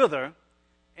crops wither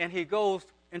and he goes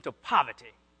into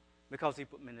poverty because he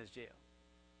put me in this jail.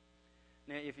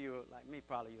 Now, if you're like me,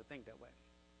 probably you'll think that way.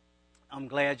 I'm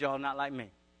glad y'all not like me.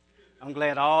 I'm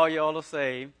glad all y'all are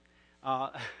saved.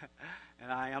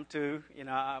 And I am too.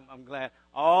 I'm glad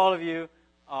all of you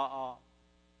are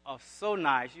so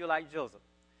nice. You're like Joseph.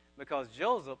 Because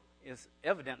Joseph, is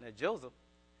evident that Joseph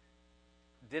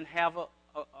didn't have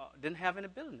any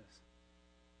business.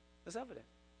 It's evident.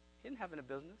 He didn't have any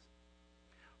business.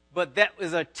 But that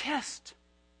was a test.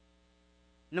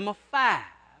 Number 5,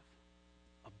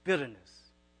 of bitterness.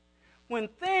 When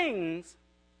things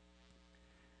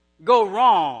go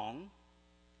wrong,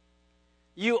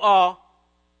 you are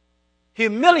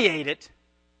humiliated.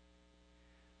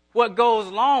 What goes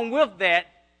along with that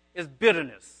is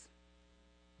bitterness.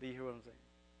 Do you hear what I'm saying?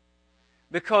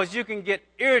 Because you can get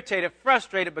irritated,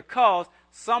 frustrated because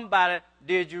somebody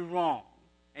did you wrong.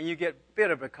 And you get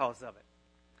bitter because of it.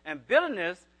 And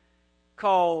bitterness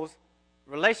causes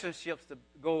relationships to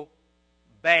go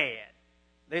bad.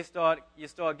 You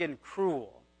start getting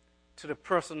cruel to the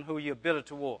person who you're bitter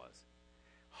towards.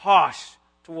 Harsh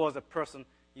towards the person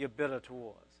you're bitter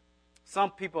towards.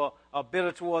 Some people are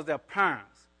bitter towards their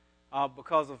parents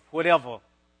because of whatever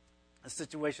a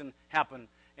situation happened.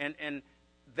 And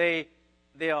they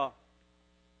are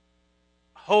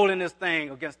holding this thing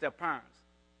against their parents.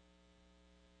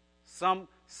 Some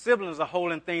siblings are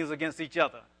holding things against each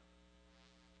other.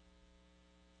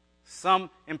 Some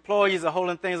employees are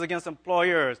holding things against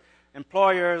employers.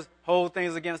 Employers hold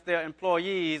things against their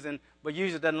employees, but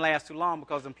usually it doesn't last too long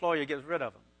because the employer gets rid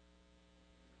of them.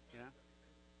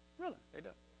 Really, they do.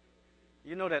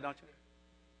 You know that, don't you?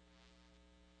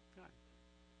 Right.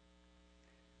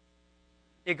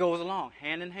 It goes along,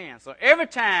 hand in hand. So every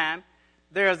time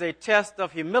there's a test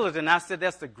of humility, and I said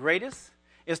that's the greatest.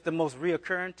 It's the most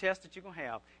reoccurring test that you're going to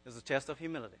have is a test of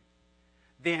humility.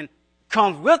 Then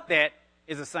comes with that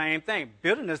is the same thing.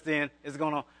 Bitterness then is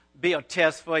going to be a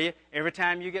test for you. Every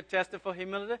time you get tested for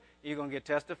humility, you're going to get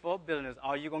tested for bitterness.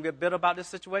 Are you going to get bitter about this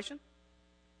situation?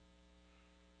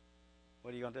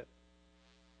 What are you going to do?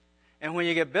 And when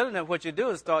you get bitter, what you do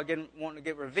is start wanting to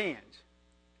get revenge.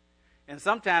 And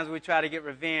sometimes we try to get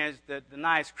revenge the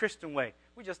nice Christian way.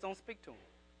 We just don't speak to them.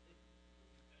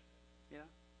 You know?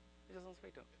 We just don't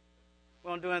speak to them. We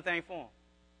don't do anything for them.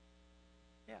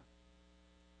 Yeah.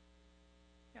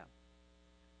 Yeah.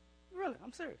 Really,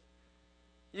 I'm serious.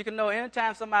 You can know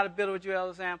anytime somebody bitter with you,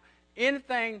 Elder Sam,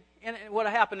 anything, what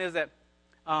will happen is that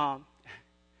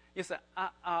you say,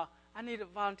 I need a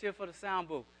volunteer for the sound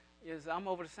booth. I'm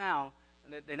over the sound,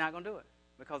 and they're not going to do it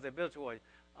because they're bitter toward you.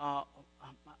 I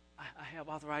have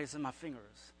arthritis in my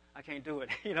fingers. I can't do it.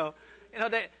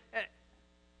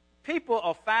 People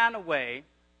will find a way.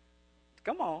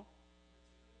 Come on.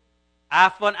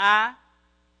 Eye for an eye,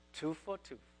 tooth for a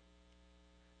tooth.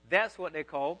 That's what they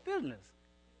call bitterness.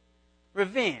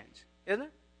 Revenge, isn't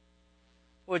it?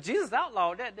 Well, Jesus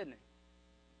outlawed that, didn't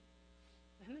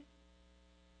he? Didn't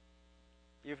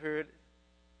he? You've heard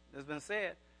it's been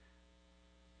said,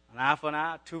 an eye for an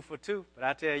eye, tooth for tooth. But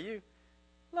I tell you,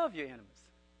 love your enemies.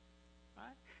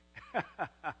 Right?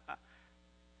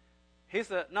 He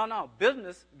said, no,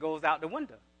 bitterness goes out the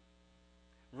window.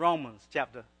 Romans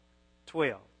chapter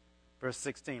 12, verse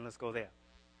 16. Let's go there.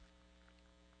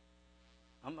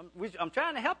 I'm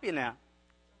trying to help you now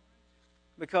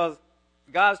because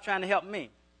God's trying to help me.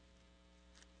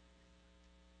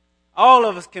 All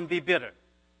of us can be bitter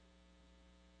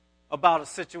about a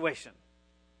situation.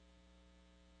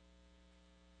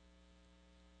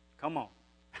 Come on.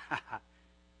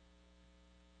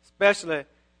 Especially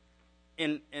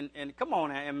in come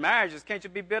on now, in marriages, can't you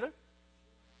be bitter?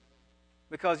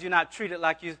 Because you're not treated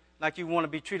like you want to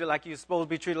be treated, like you're supposed to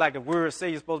be treated, like the words say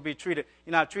you're supposed to be treated.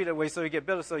 You're not treated that way, so you get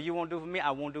bitter. So you won't do for me,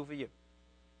 I won't do for you.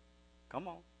 Come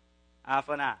on. Eye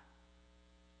for an eye.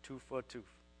 Tooth for a tooth.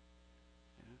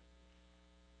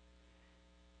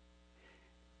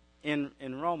 Yeah.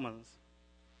 In Romans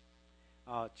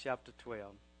chapter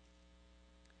 12,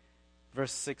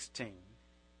 verse 16,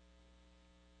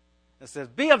 it says,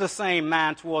 be of the same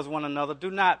mind towards one another.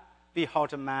 Do not be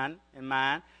haughty in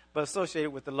mind, but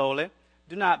associated with the lowly.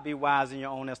 Do not be wise in your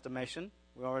own estimation.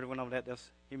 We already went over that. That's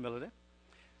humility.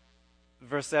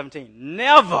 Verse 17,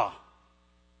 never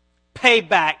pay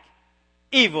back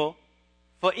evil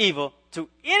for evil to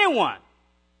anyone.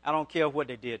 I don't care what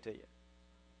they did to you.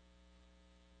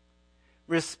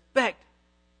 Respect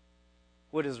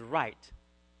what is right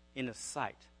in the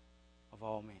sight of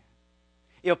all men.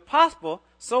 If possible,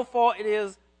 so far it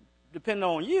is dependent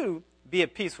on you, be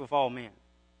at peace with all men.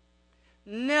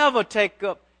 Never take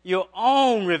up your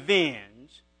own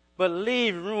revenge, but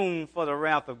leave room for the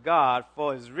wrath of God,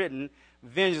 for it is written,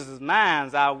 vengeance is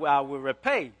mine, I will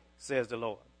repay, says the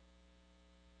Lord.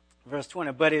 Verse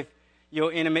 20, but if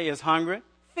your enemy is hungry,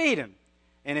 feed him.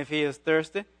 And if he is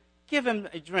thirsty, give him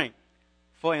a drink.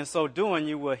 For in so doing,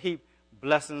 you will heap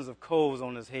blessings of coals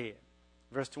on his head.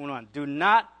 Verse 21, do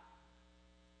not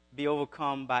be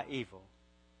overcome by evil,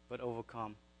 but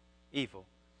overcome evil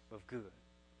with good.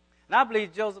 And I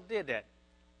believe Joseph did that.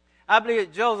 I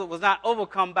believe Joseph was not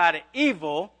overcome by the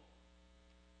evil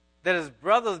that his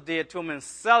brothers did to him in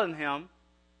selling him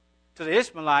to the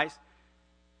Ishmaelites.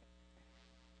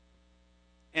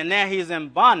 And now he's in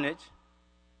bondage.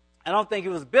 I don't think he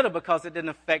was bitter because it didn't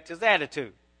affect his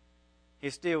attitude. He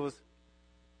still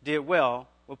did well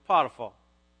with Potiphar.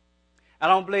 I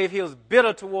don't believe he was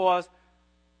bitter towards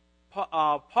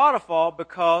Potiphar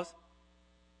because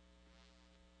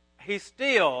he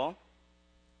still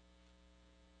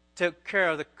took care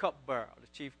of the cupbearer, the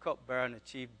chief cupbearer and the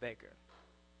chief baker,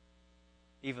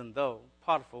 even though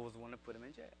Potiphar was the one that put him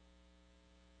in jail.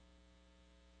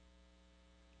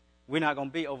 We're not going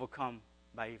to be overcome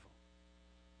by evil.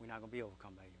 We're not going to be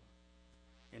overcome by evil.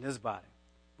 In this body,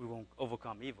 we won't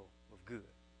overcome evil with good.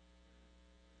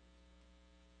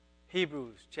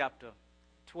 Hebrews chapter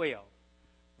 12,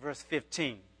 verse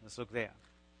 15. Let's look there.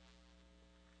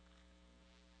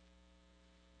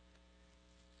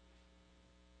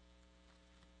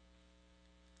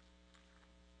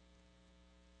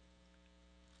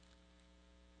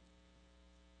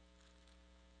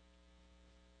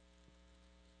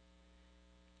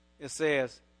 It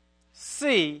says,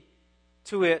 see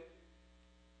to it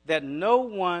that no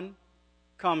one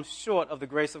comes short of the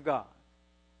grace of God.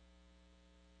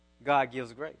 God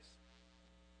gives grace.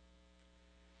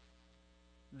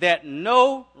 That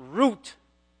no root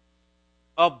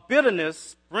of bitterness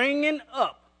springing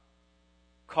up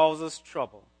causes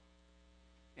trouble,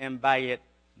 and by it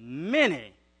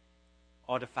many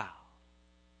are defiled.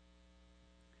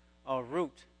 A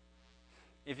root.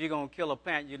 If you're going to kill a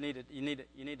plant, you need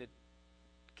to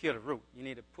kill the root. You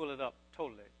need to pull it up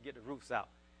totally, get the roots out.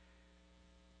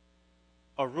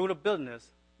 A root of bitterness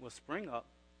will spring up,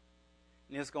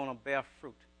 and it's going to bear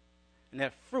fruit. And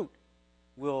that fruit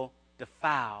will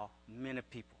defile many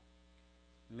people.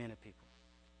 Many people.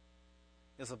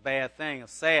 It's a bad thing, a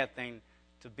sad thing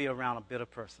to be around a bitter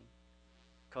person,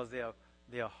 because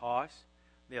they're harsh,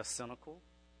 they're cynical,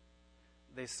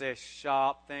 they say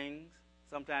sharp things.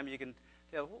 Sometimes you can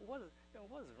tell, what is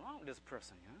wrong with this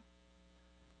person?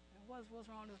 What's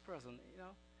wrong with this person?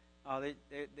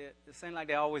 They seem like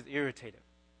they're always irritated,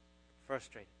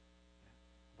 frustrated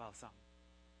about something.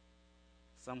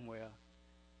 Somewhere,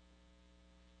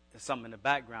 there's something in the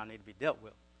background need to be dealt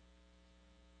with.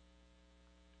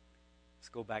 Let's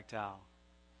go back to our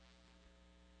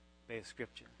base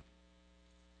scripture.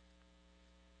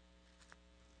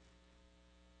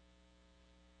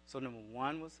 So number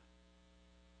 1 was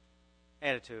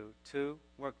attitude. 2,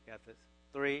 work ethics.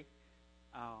 3,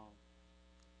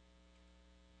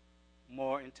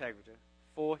 moral integrity.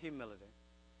 4, humility.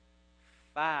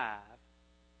 5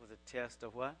 was a test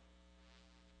of what?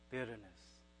 Bitterness.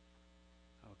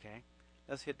 Okay.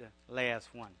 Let's hit the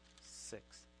last one, 6.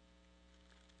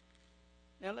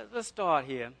 Now let's start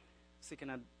here.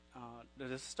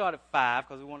 Let's start at 5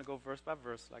 because we want to go verse by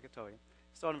verse, like I told you.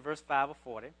 Start in verse 5 of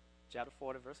 40. Chapter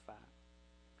 40, verse 5.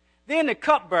 Then the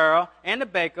cupbearer and the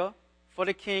baker for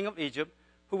the king of Egypt,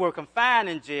 who were confined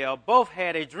in jail, both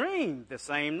had a dream the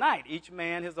same night. Each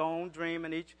man his own dream,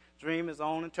 and each dream his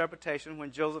own interpretation.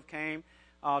 When Joseph came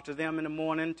to them in the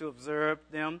morning to observe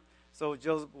them, so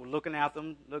Joseph was looking at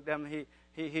them, looked at them,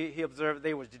 he observed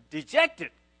they were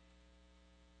dejected.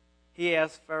 He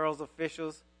asked Pharaoh's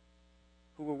officials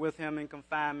who were with him in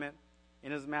confinement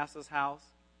in his master's house,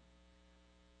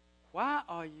 "Why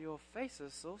are your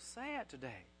faces so sad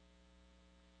today?"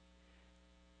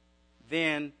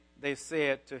 Then they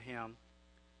said to him,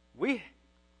 "We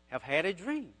have had a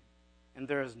dream, and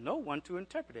there is no one to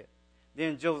interpret it."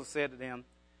 Then Joseph said to them,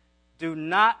 "Do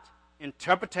not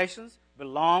interpretations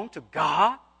belong to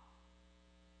God?"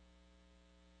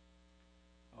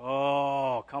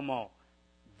 Oh, come on.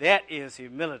 That is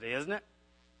humility, isn't it?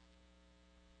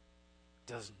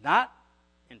 Does not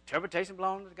interpretation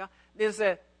belong to God? They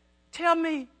said, "Tell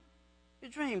me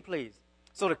your dream, please."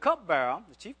 So the cupbearer,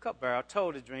 the chief cupbearer,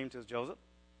 told his dream to Joseph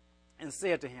and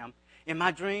said to him, "In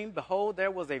my dream, behold, there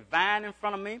was a vine in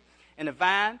front of me, and the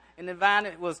vine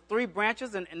it was 3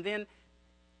 branches, and then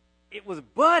it was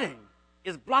budding.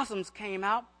 Its blossoms came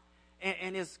out,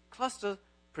 and its clusters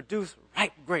produced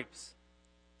ripe grapes.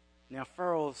 Now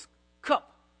Pharaoh's cup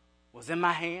was in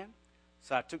my hand,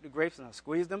 so I took the grapes and I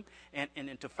squeezed them and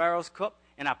into Pharaoh's cup,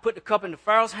 and I put the cup into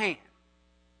Pharaoh's hand."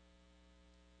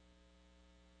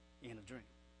 In a dream.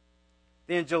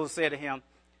 Then Joseph said to him,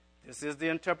 "This is the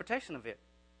interpretation of it.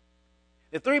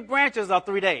 The 3 branches are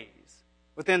 3 days.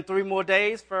 Within 3 more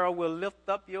days, Pharaoh will lift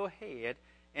up your head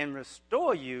and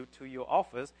restore you to your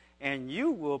office, and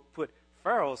you will put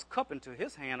Pharaoh's cup into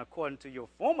his hand according to your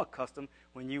former custom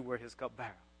when you were his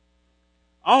cupbearer.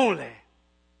 Only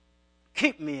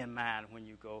keep me in mind when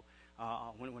you go,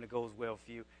 when it goes well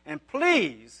for you. And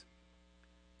please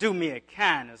do me a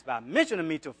kindness by mentioning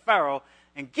me to Pharaoh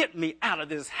and get me out of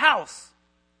this house.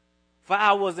 For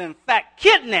I was in fact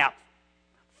kidnapped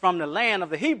from the land of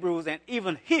the Hebrews, and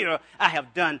even here I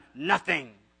have done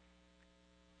nothing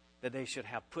that they should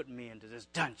have put me into this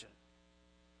dungeon."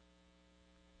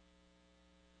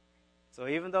 So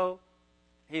even though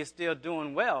he's still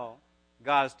doing well,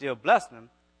 God is still blessing him,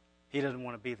 he doesn't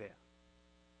want to be there.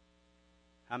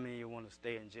 How many of you want to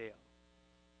stay in jail?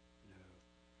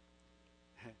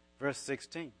 No. Verse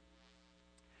 16.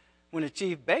 When the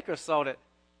chief baker saw that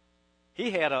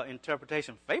he had an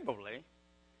interpretation favorably,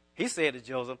 he said to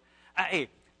Joseph, "Hey,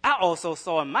 I also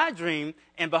saw in my dream,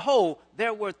 and behold,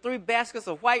 there were 3 baskets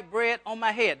of white bread on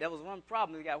my head." That was one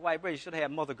problem. You got white bread. You should have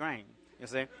had mother grain. You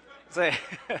see? Say,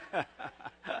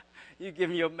 you give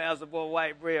me your master, boy,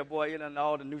 white bread, boy, you know,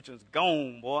 all the nutrients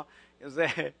gone, boy. You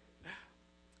see?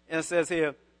 And it says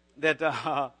here that,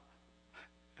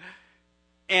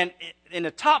 and in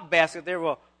the top basket, there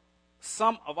were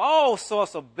some of all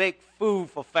sorts of baked food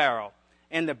for Pharaoh,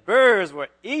 and the birds were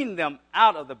eating them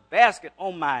out of the basket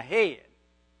on my head.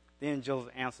 Then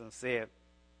Joseph answered and said,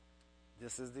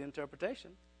 "This is the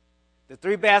interpretation. The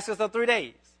 3 baskets are 3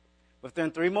 days.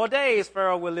 Within 3 more days,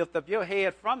 Pharaoh will lift up your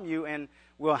head from you and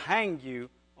will hang you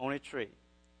on a tree,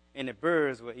 and the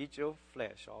birds will eat your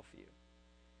flesh off you."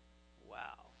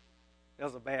 That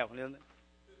was a bad one, isn't it?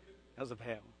 That was a bad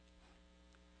one.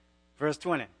 Verse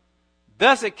 20.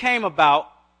 Thus it came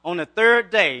about on the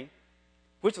third day,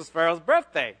 which was Pharaoh's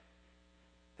birthday,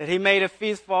 that he made a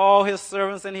feast for all his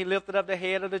servants, and he lifted up the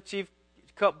head of the chief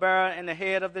cupbearer and the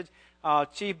head of the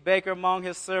chief baker among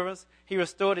his servants. He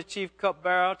restored the chief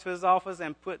cupbearer to his office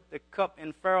and put the cup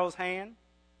in Pharaoh's hand.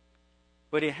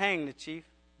 But he hanged the chief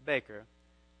baker,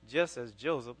 just as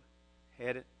Joseph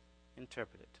had it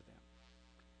interpreted to them.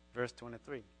 Verse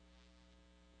 23.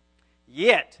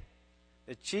 Yet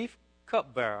the chief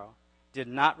cupbearer did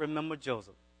not remember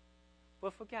Joseph,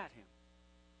 but forgot him.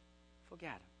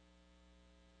 Forgot him.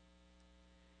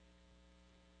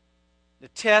 The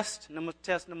test number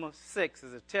 6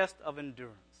 is a test of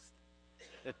endurance.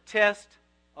 The test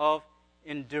of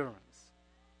endurance.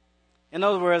 In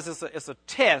other words, it's a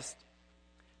test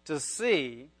to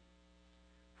see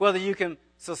whether you can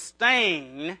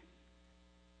sustain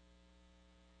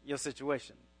your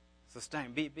situation.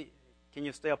 Sustain. Can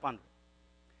you stay up under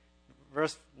it?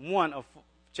 Verse 1 of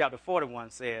chapter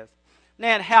 41 says,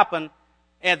 Now it happened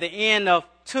at the end of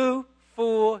 2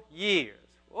 full years.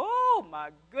 Oh,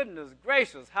 my goodness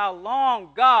gracious. How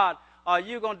long, God, are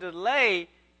you going to delay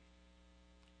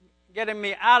getting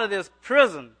me out of this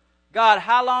prison? God,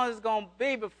 how long is it going to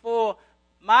be before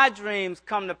my dreams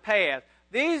come to pass?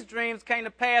 These dreams came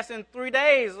to pass in 3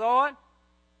 days, Lord.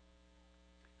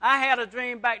 I had a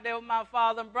dream back there with my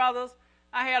father and brothers.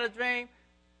 I had a dream.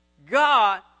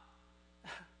 God,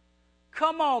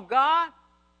 come on, God.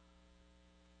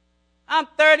 I'm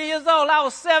 30 years old. I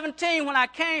was 17 when I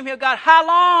came here. God, how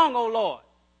long, oh Lord?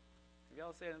 Have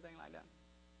y'all said anything like that?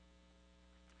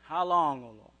 How long,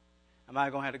 oh Lord, am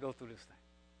I going to have to go through this thing?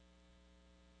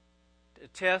 The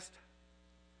test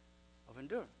of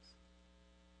endurance.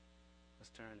 Let's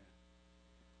turn there.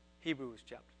 Hebrews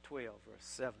chapter 12, verse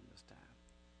 7 this time.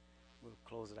 We'll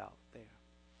close it out there.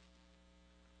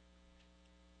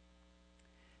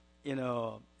 You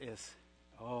know, it's,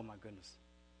 oh my goodness.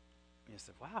 You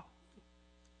say, wow.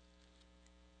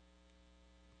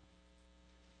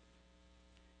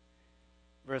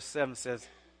 Verse 7 says,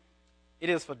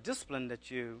 it is for discipline that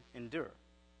you endure.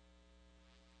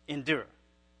 Endure.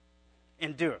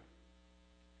 Endure.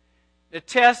 The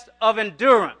test of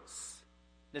endurance.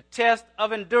 The test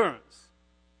of endurance.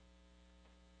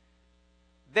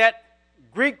 That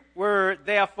Greek word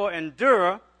there for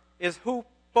endure is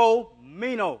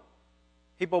hupomeno.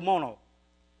 Hypomono.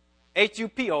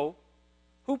 H-U-P-O.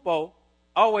 Hupo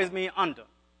always mean under.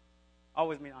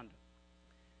 Always mean under.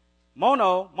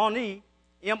 Moni,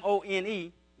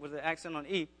 M-O-N-E, with the accent on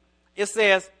E, it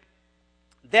says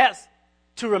that's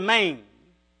to remain.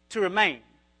 To remain.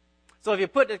 So if you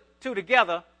put the two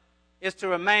together, it's to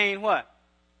remain what?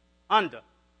 Under.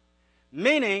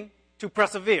 Meaning to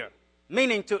persevere.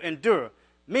 Meaning to endure.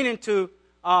 Meaning to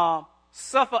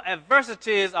suffer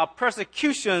adversities or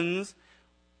persecutions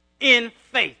in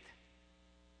faith.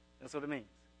 That's what it means.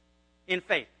 In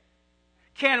faith.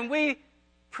 Can we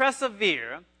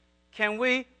persevere? Can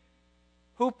we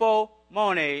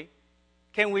hupomone?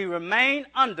 Can we remain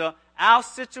under our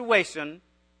situation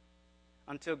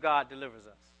until God delivers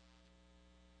us?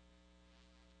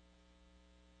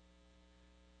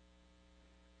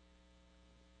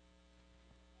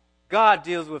 God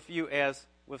deals with you as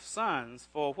with sons.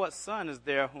 For what son is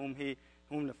there whom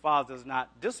the father does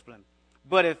not discipline?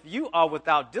 But if you are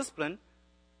without discipline,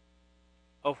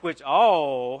 of which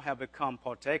all have become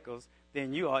partakers,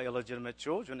 then you are illegitimate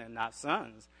children and not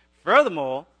sons.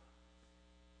 Furthermore,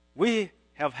 we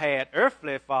have had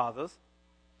earthly fathers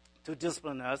to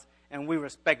discipline us, and we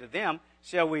respected them.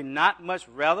 Shall we not much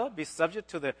rather be subject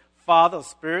to the Father of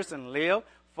spirits and live?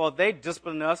 For they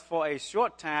discipline us for a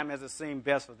short time as it seemed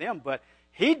best for them. But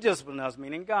he disciplined us,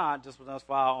 meaning God disciplined us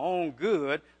for our own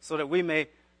good, so that we may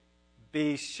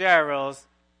be sharers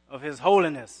of his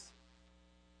holiness.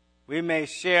 We may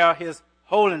share his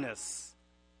holiness.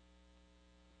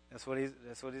 That's what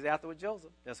he's after with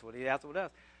Joseph. That's what he's after with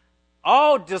us.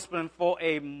 All discipline for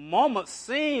a moment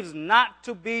seems not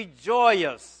to be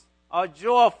joyous or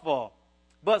joyful,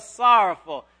 but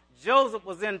sorrowful. Joseph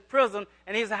was in prison,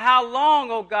 and he said, how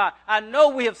long, oh God? I know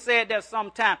we have said that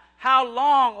sometime. How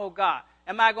long, oh God,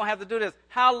 am I going to have to do this?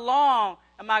 How long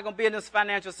am I going to be in this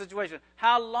financial situation?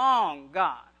 How long,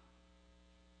 God,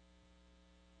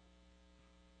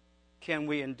 can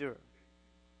we endure?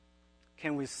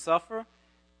 Can we suffer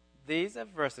these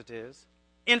adversities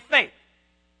in faith?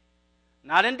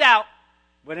 Not in doubt,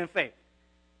 but in faith.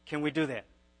 Can we do that?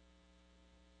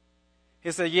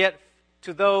 He said, yet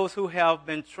to those who have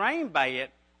been trained by it,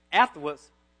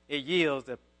 afterwards it yields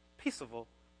the peaceable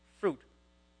fruit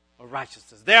of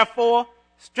righteousness. Therefore,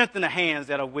 strengthen the hands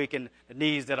that are weak and the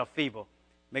knees that are feeble.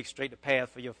 Make straight the path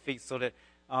for your feet so that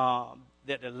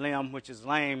that the limb which is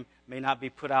lame may not be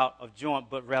put out of joint,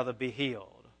 but rather be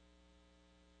healed.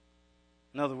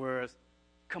 In other words,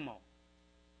 come on.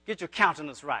 Get your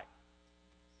countenance right.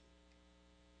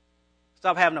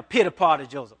 Stop having a pity party,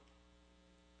 Joseph.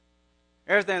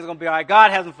 Everything's going to be all right.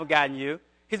 God hasn't forgotten you.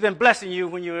 He's been blessing you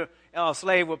when you were a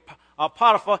slave with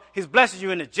Potiphar. He's blessing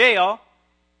you in the jail.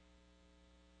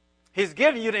 He's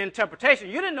giving you the interpretation.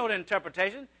 You didn't know the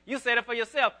interpretation. You said it for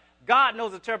yourself. God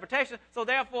knows the interpretation, so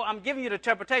therefore I'm giving you the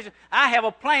interpretation. I have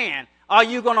a plan. Are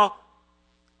you gonna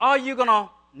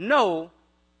know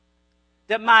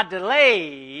that my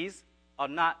delays are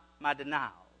not my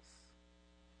denials?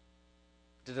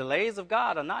 The delays of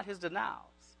God are not his denials.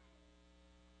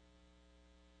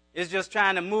 It's just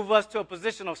trying to move us to a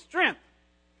position of strength.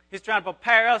 He's trying to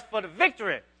prepare us for the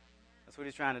victory. That's what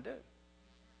he's trying to do.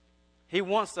 He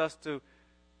wants us to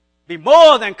be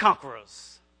more than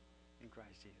conquerors in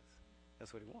Christ Jesus.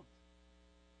 That's what he wants.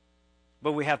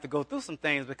 But we have to go through some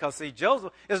things because, see,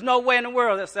 Joseph, there's no way in the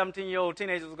world that 17-year-old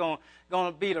teenager was going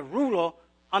to be the ruler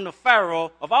under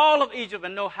Pharaoh of all of Egypt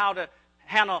and know how to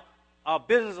handle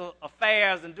business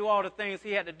affairs and do all the things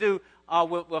he had to do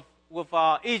with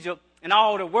Egypt and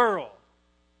all the world,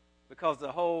 because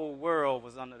the whole world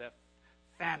was under that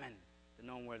famine, the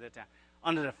known word at that time,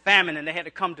 under the famine, and they had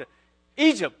to come to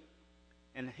Egypt,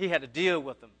 and he had to deal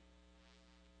with them.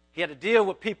 He had to deal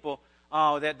with people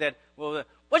well,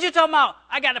 what you talking about?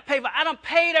 I got to pay for. I done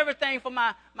paid everything for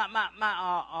my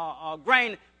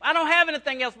grain. I don't have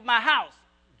anything else for my house.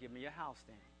 Give me your house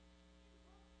then.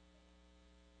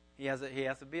 He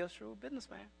has to be a shrewd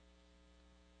businessman.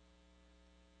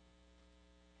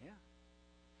 Yeah.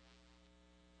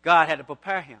 God had to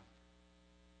prepare him.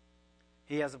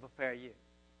 He has to prepare you.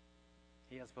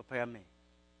 He has to prepare me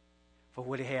for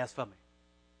what he has for me.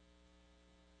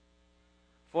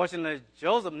 Fortunately,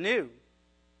 Joseph knew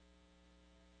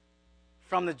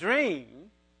from the dream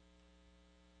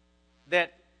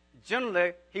that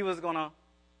generally he was going to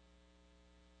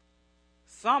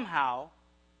somehow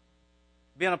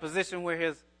be in a position where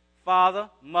his father,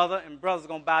 mother, and brothers are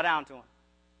going to bow down to him.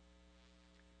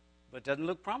 But it doesn't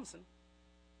look promising.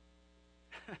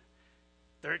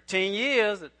 13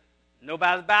 years,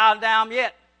 nobody's bowed down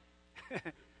yet.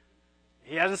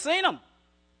 He hasn't seen them.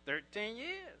 13 years.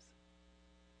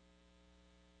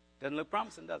 Doesn't look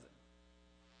promising, does it?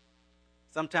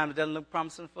 Sometimes it doesn't look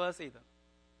promising for us either.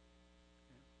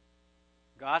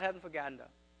 God hasn't forgotten us.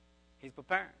 He's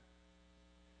preparing.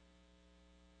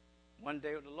 One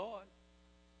day with the Lord,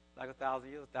 like 1,000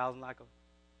 years, 1,000 like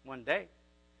one day.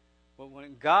 But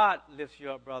when God lifts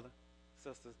you up, brother,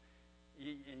 sisters,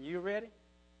 and you're ready,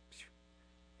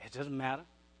 it doesn't matter.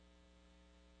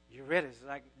 You're ready. It's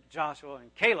like Joshua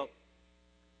and Caleb.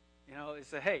 You know, they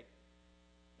say, hey,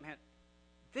 man,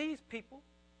 these people,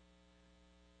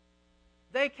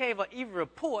 they gave an evil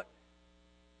report.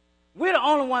 We're the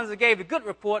only ones that gave a good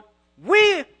report.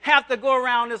 We have to go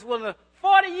around this wilderness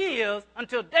 40 years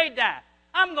until they die.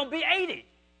 I'm going to be 80.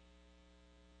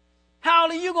 How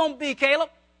old are you going to be, Caleb?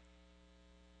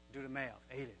 Do the math.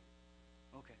 80.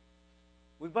 Okay.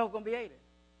 We both going to be 80.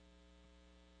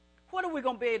 What are we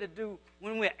going to be able to do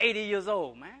when we're 80 years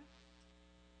old, man?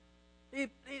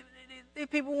 These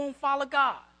people won't follow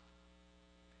God.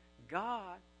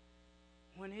 God,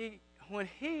 when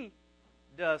he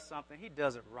does something, he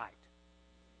does it right.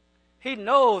 He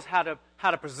knows how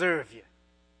to preserve you.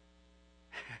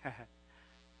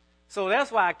 So that's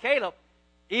why Caleb,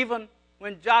 even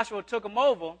when Joshua took him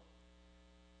over,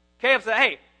 Caleb said,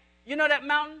 hey, you know that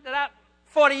mountain that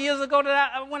 40 years ago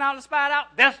that I went out and spied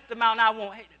out? That's the mountain I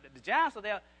want. Hey, the giants are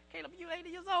there. Caleb, you 80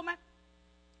 years old, man.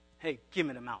 Hey, give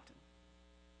me the mountain.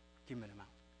 Give me the mountain.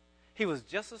 He was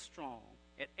just as strong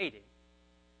at 80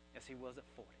 as he was at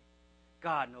 40.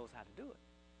 God knows how to do it.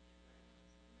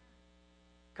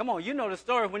 Come on, you know the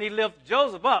story when he lifted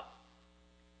Joseph up.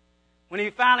 When he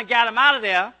finally got him out of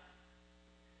there,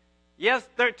 yes,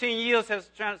 13 years has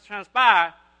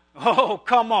transpired. Oh,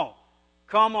 come on.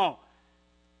 Come on.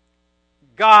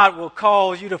 God will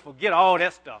cause you to forget all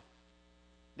that stuff.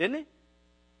 Didn't he?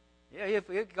 Yeah,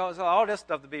 he caused all that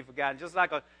stuff to be forgotten. Just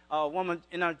like a woman,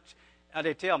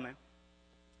 they tell me,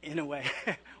 anyway,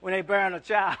 when they bury a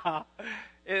child,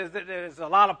 there's a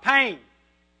lot of pain.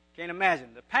 Can't imagine.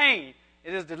 The pain,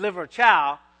 it is to deliver a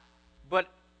child, but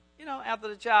after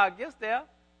the child gets there,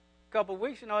 a couple of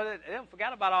weeks, they don't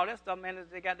forget about all that stuff, man.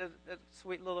 They got that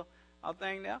sweet little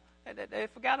thing there. They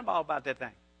forgot about that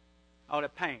thing, all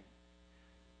that pain,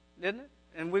 didn't it?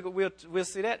 And we'll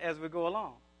see that as we go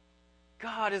along.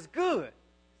 God is good.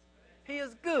 He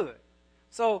is good.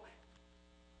 So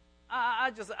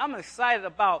I'm excited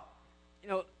about,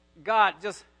 God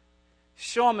just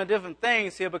showing me different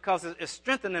things here because it's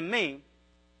strengthening me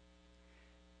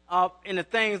in the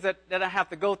things that I have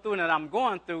to go through and that I'm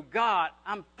going through. God,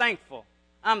 I'm thankful.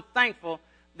 I'm thankful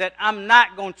that I'm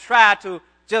not going to try to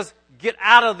just get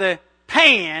out of the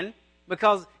pan,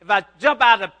 because if I jump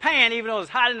out of the pan, even though it's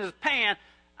hot in this pan,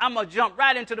 I'm going to jump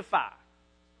right into the fire.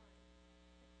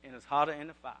 And it's hotter in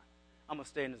the fire. I'm going to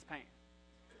stay in this pan.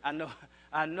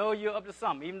 I know you're up to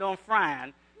something. Even though I'm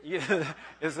frying,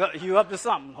 you're up to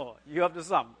something, Lord. You're up to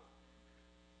something.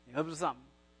 You're up to something.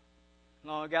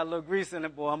 No, I got a little grease in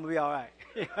it, boy. I'm going to be all right.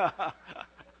 Yeah,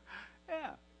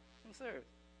 I'm serious.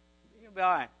 You'll be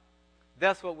all right.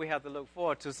 That's what we have to look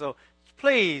forward to. So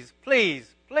please,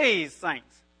 please, please,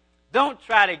 saints, don't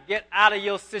try to get out of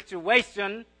your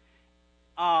situation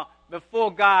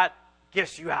before God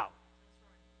gets you out.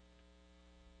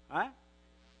 All right?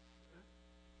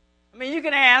 I mean, you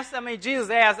can ask. I mean, Jesus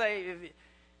asked, hey, if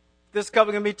this cup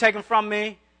can be taken from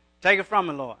me, take it from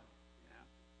me, Lord.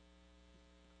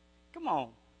 Come on.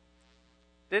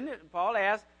 Didn't it? Paul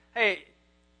asked, hey,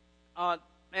 man,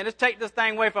 let's take this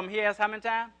thing away from him. He asked how many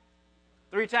times?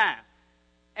 3 times.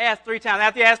 Asked 3 times.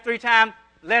 After he asked 3 times,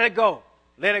 let it go.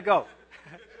 Let it go.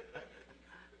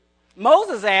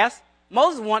 Moses asked.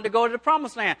 Moses wanted to go to the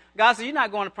promised land. God said, you're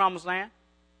not going to the promised land.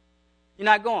 You're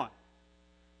not going.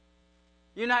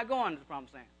 You're not going to the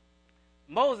promised land.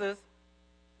 Moses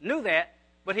knew that,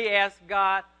 but he asked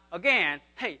God again,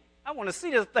 hey, I want to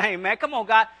see this thing, man. Come on,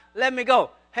 God, let me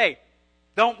go. Hey,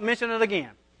 don't mention it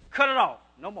again. Cut it off.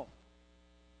 No more.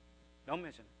 Don't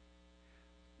mention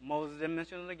it. Moses didn't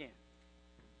mention it again.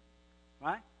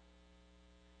 Right?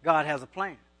 God has a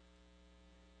plan.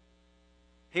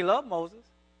 He loved Moses.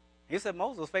 He said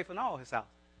Moses was faithful in all his house.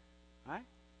 Right?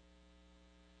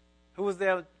 Who was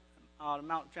there on the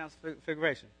Mount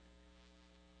Transfiguration?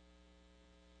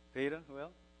 Peter. Who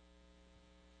else?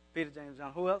 Peter, James,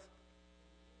 John. Who else?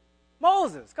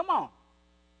 Moses. Come on.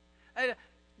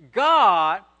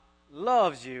 God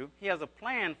loves you. He has a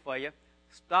plan for you.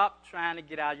 Stop trying to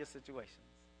get out of your situations.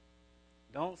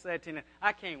 Don't say, Tina,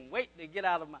 I can't wait to get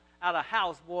out of the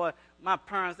house, boy. My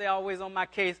parents, they always on my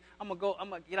case. I'm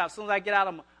gonna get out. As soon as I get out,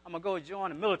 I'm gonna go join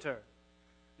the military.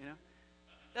 You know?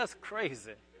 That's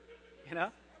crazy. You know?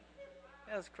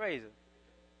 That's crazy.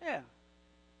 Yeah.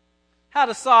 How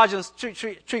do sergeants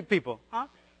treat people? Huh?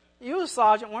 You was a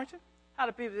sergeant, weren't you? How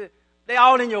do people, they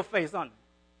all in your face, aren't they?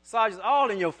 Sergeants all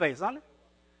in your face, aren't they?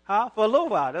 Huh? For a little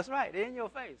while, that's right. They're in your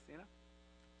face, you know.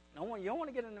 You don't want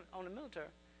to get on the military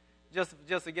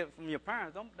just to get from your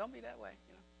parents. Don't be that way,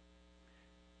 you know.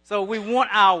 So we want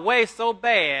our way so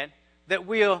bad that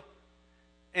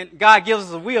and God gives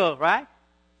us a will, right?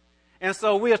 And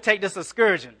so we'll take this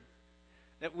excursion.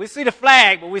 We see the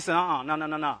flag, but we say,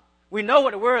 no. We know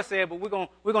what the word said, but we're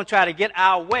going to try to get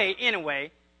our way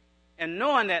anyway. And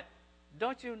knowing that,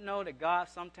 don't you know that God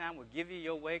sometimes will give you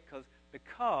your way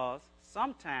because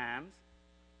sometimes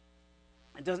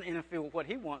it doesn't interfere with what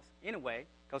he wants anyway,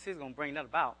 because he's going to bring that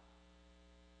about.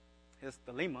 It's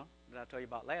the lema that I told you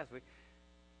about last week.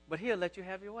 But he'll let you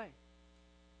have your way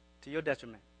to your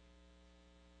detriment.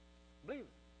 Believe it.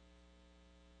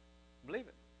 Believe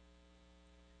it.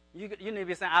 You need to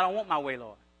be saying, I don't want my way,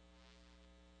 Lord.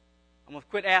 I'm going to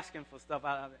quit asking for stuff.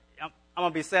 I'm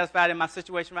going to be satisfied in my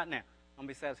situation right now. I'm going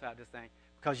to be satisfied with this thing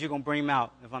because you're going to bring me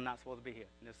out if I'm not supposed to be here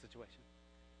in this situation.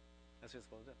 That's what you're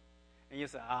supposed to do. And you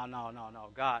say, no.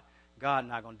 God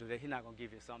not going to do that. He's not going to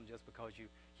give you something just because you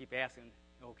keep asking.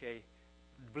 Okay,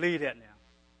 believe that now.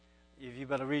 If you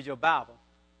better read your Bible,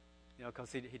 you know,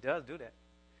 because he does do that.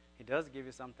 He does give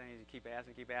you some things. You keep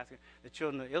asking. The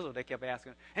children of Israel, they kept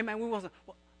asking, hey, man, we want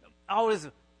all this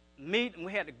meat, and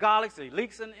we had the garlics, the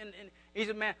leeks in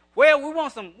Egypt, man. Well, we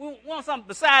want something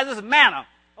besides this manna.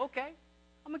 Okay,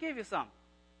 I'm going to give you something.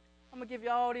 I'm going to give you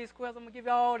all these quails. I'm going to give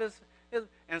you all this. And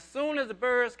as soon as the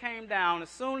birds came down, as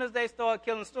soon as they started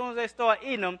killing, as soon as they started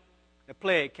eating them, the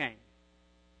plague came.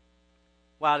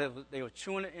 While they were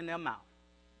chewing it in their mouth.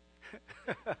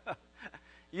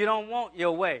 You don't want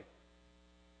your way.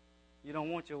 You don't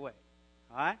want your way.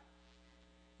 All right?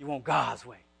 You want God's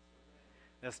way.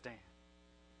 Let's stand.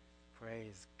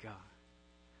 Praise God.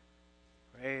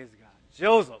 Praise God.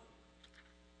 Joseph,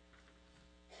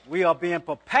 we are being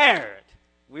prepared.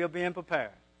 We are being prepared.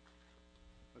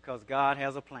 Because God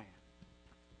has a plan.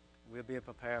 We're being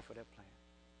prepared for that plan.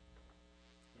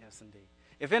 Yes, indeed.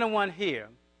 If anyone here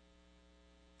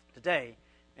today,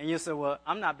 and you say, well,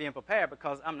 I'm not being prepared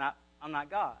because I'm not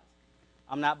God's.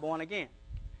 I'm not born again.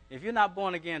 If you're not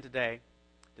born again today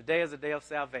is a day of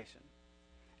salvation.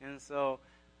 And so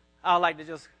I'd like to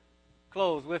just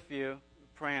close with you,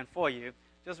 praying for you.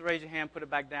 just raise your hand, put it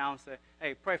back down, say,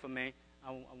 hey, pray for me.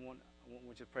 I want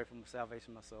you to pray for my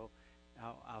salvation of my soul.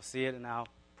 I'll see it and I'll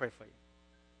pray for you.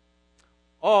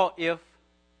 Or if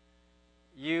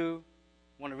you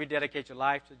want to rededicate your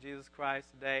life to Jesus Christ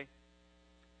today,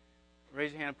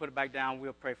 raise your hand and put it back down.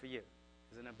 We'll pray for you.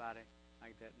 Does anybody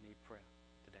like that need prayer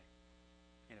today?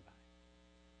 Anybody?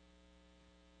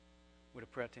 Would the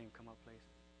prayer team come up, please?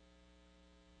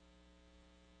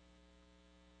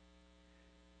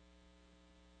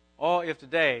 Or if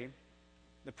today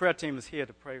the prayer team is here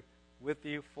to pray with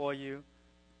you, for you,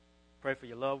 pray for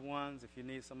your loved ones, if you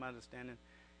need somebody to stand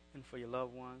in for your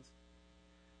loved ones.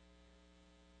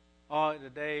 Or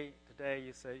today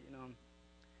you say,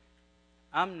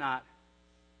 I'm not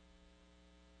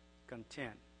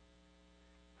content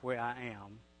where I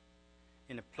am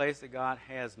in the place that God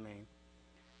has me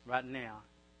right now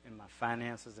in my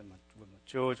finances, with my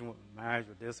children, with my marriage,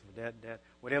 with this, with that,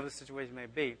 whatever the situation may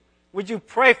be. Would you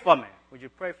pray for me? Would you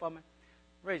pray for me?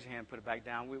 Raise your hand, put it back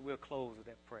down. We'll close with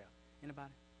that prayer. Anybody?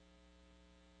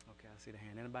 Okay, I see the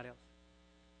hand. Anybody else?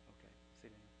 Okay, I see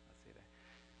the hand. I see that.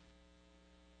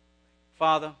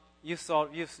 Father,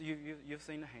 you've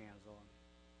seen the hands, Lord.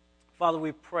 Father,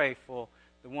 we pray for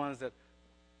the ones that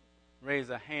raise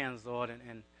their hands, Lord,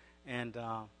 and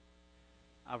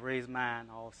I've raised mine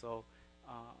also.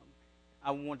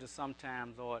 I want to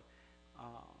sometimes, Lord,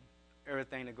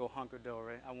 everything to go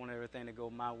hunky-dory. I want everything to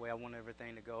go my way. I want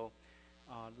everything to go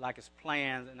like it's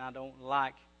planned, and I don't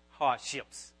like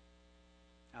hardships.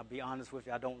 I'll be honest with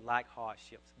you, I don't like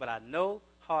hardships. But I know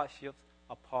hardships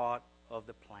are part of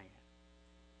the plan.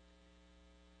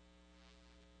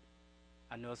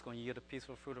 I know it's going to yield a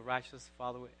peaceful fruit of righteousness.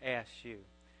 Father, we ask you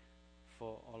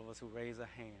for all of us who raise our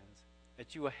hands,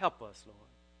 that you will help us, Lord,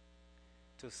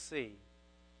 to see,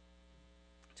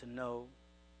 to know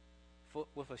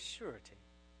with a surety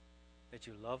that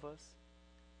you love us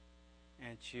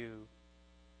and you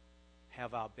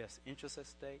have our best interests at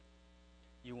stake.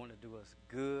 You want to do us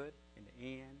good in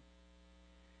the end.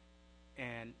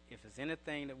 And if there's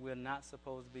anything that we're not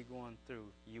supposed to be going through,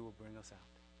 you will bring us out.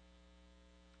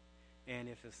 And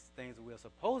if it's things that we're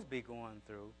supposed to be going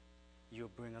through, you'll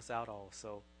bring us out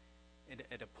also at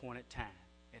a appointed time,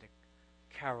 at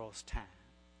a Kairos time.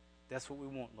 That's what we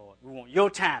want, Lord. We want your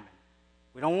timing.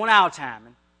 We don't want our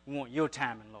timing. We want your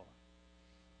timing, Lord.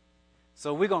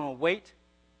 So we're going to wait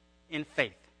in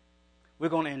faith. We're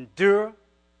going to endure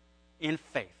in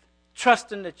faith,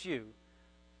 trusting that you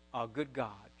are a good God,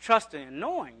 trusting and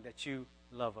knowing that you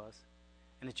love us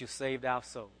and that you saved our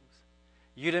souls.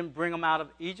 You didn't bring them out of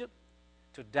Egypt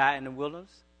to die in the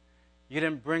wilderness. You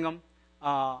didn't bring them,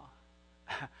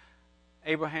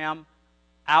 Abraham,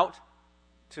 out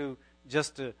to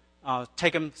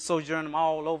take him, sojourn him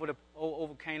all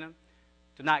over Canaan,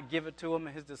 to not give it to him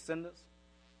and his descendants.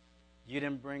 You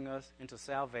didn't bring us into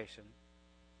salvation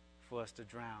for us to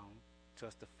drown, to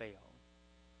us to fail.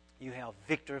 You have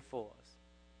victory for us,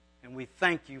 and we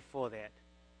thank you for that.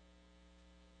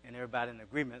 And everybody in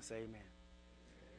agreement say amen.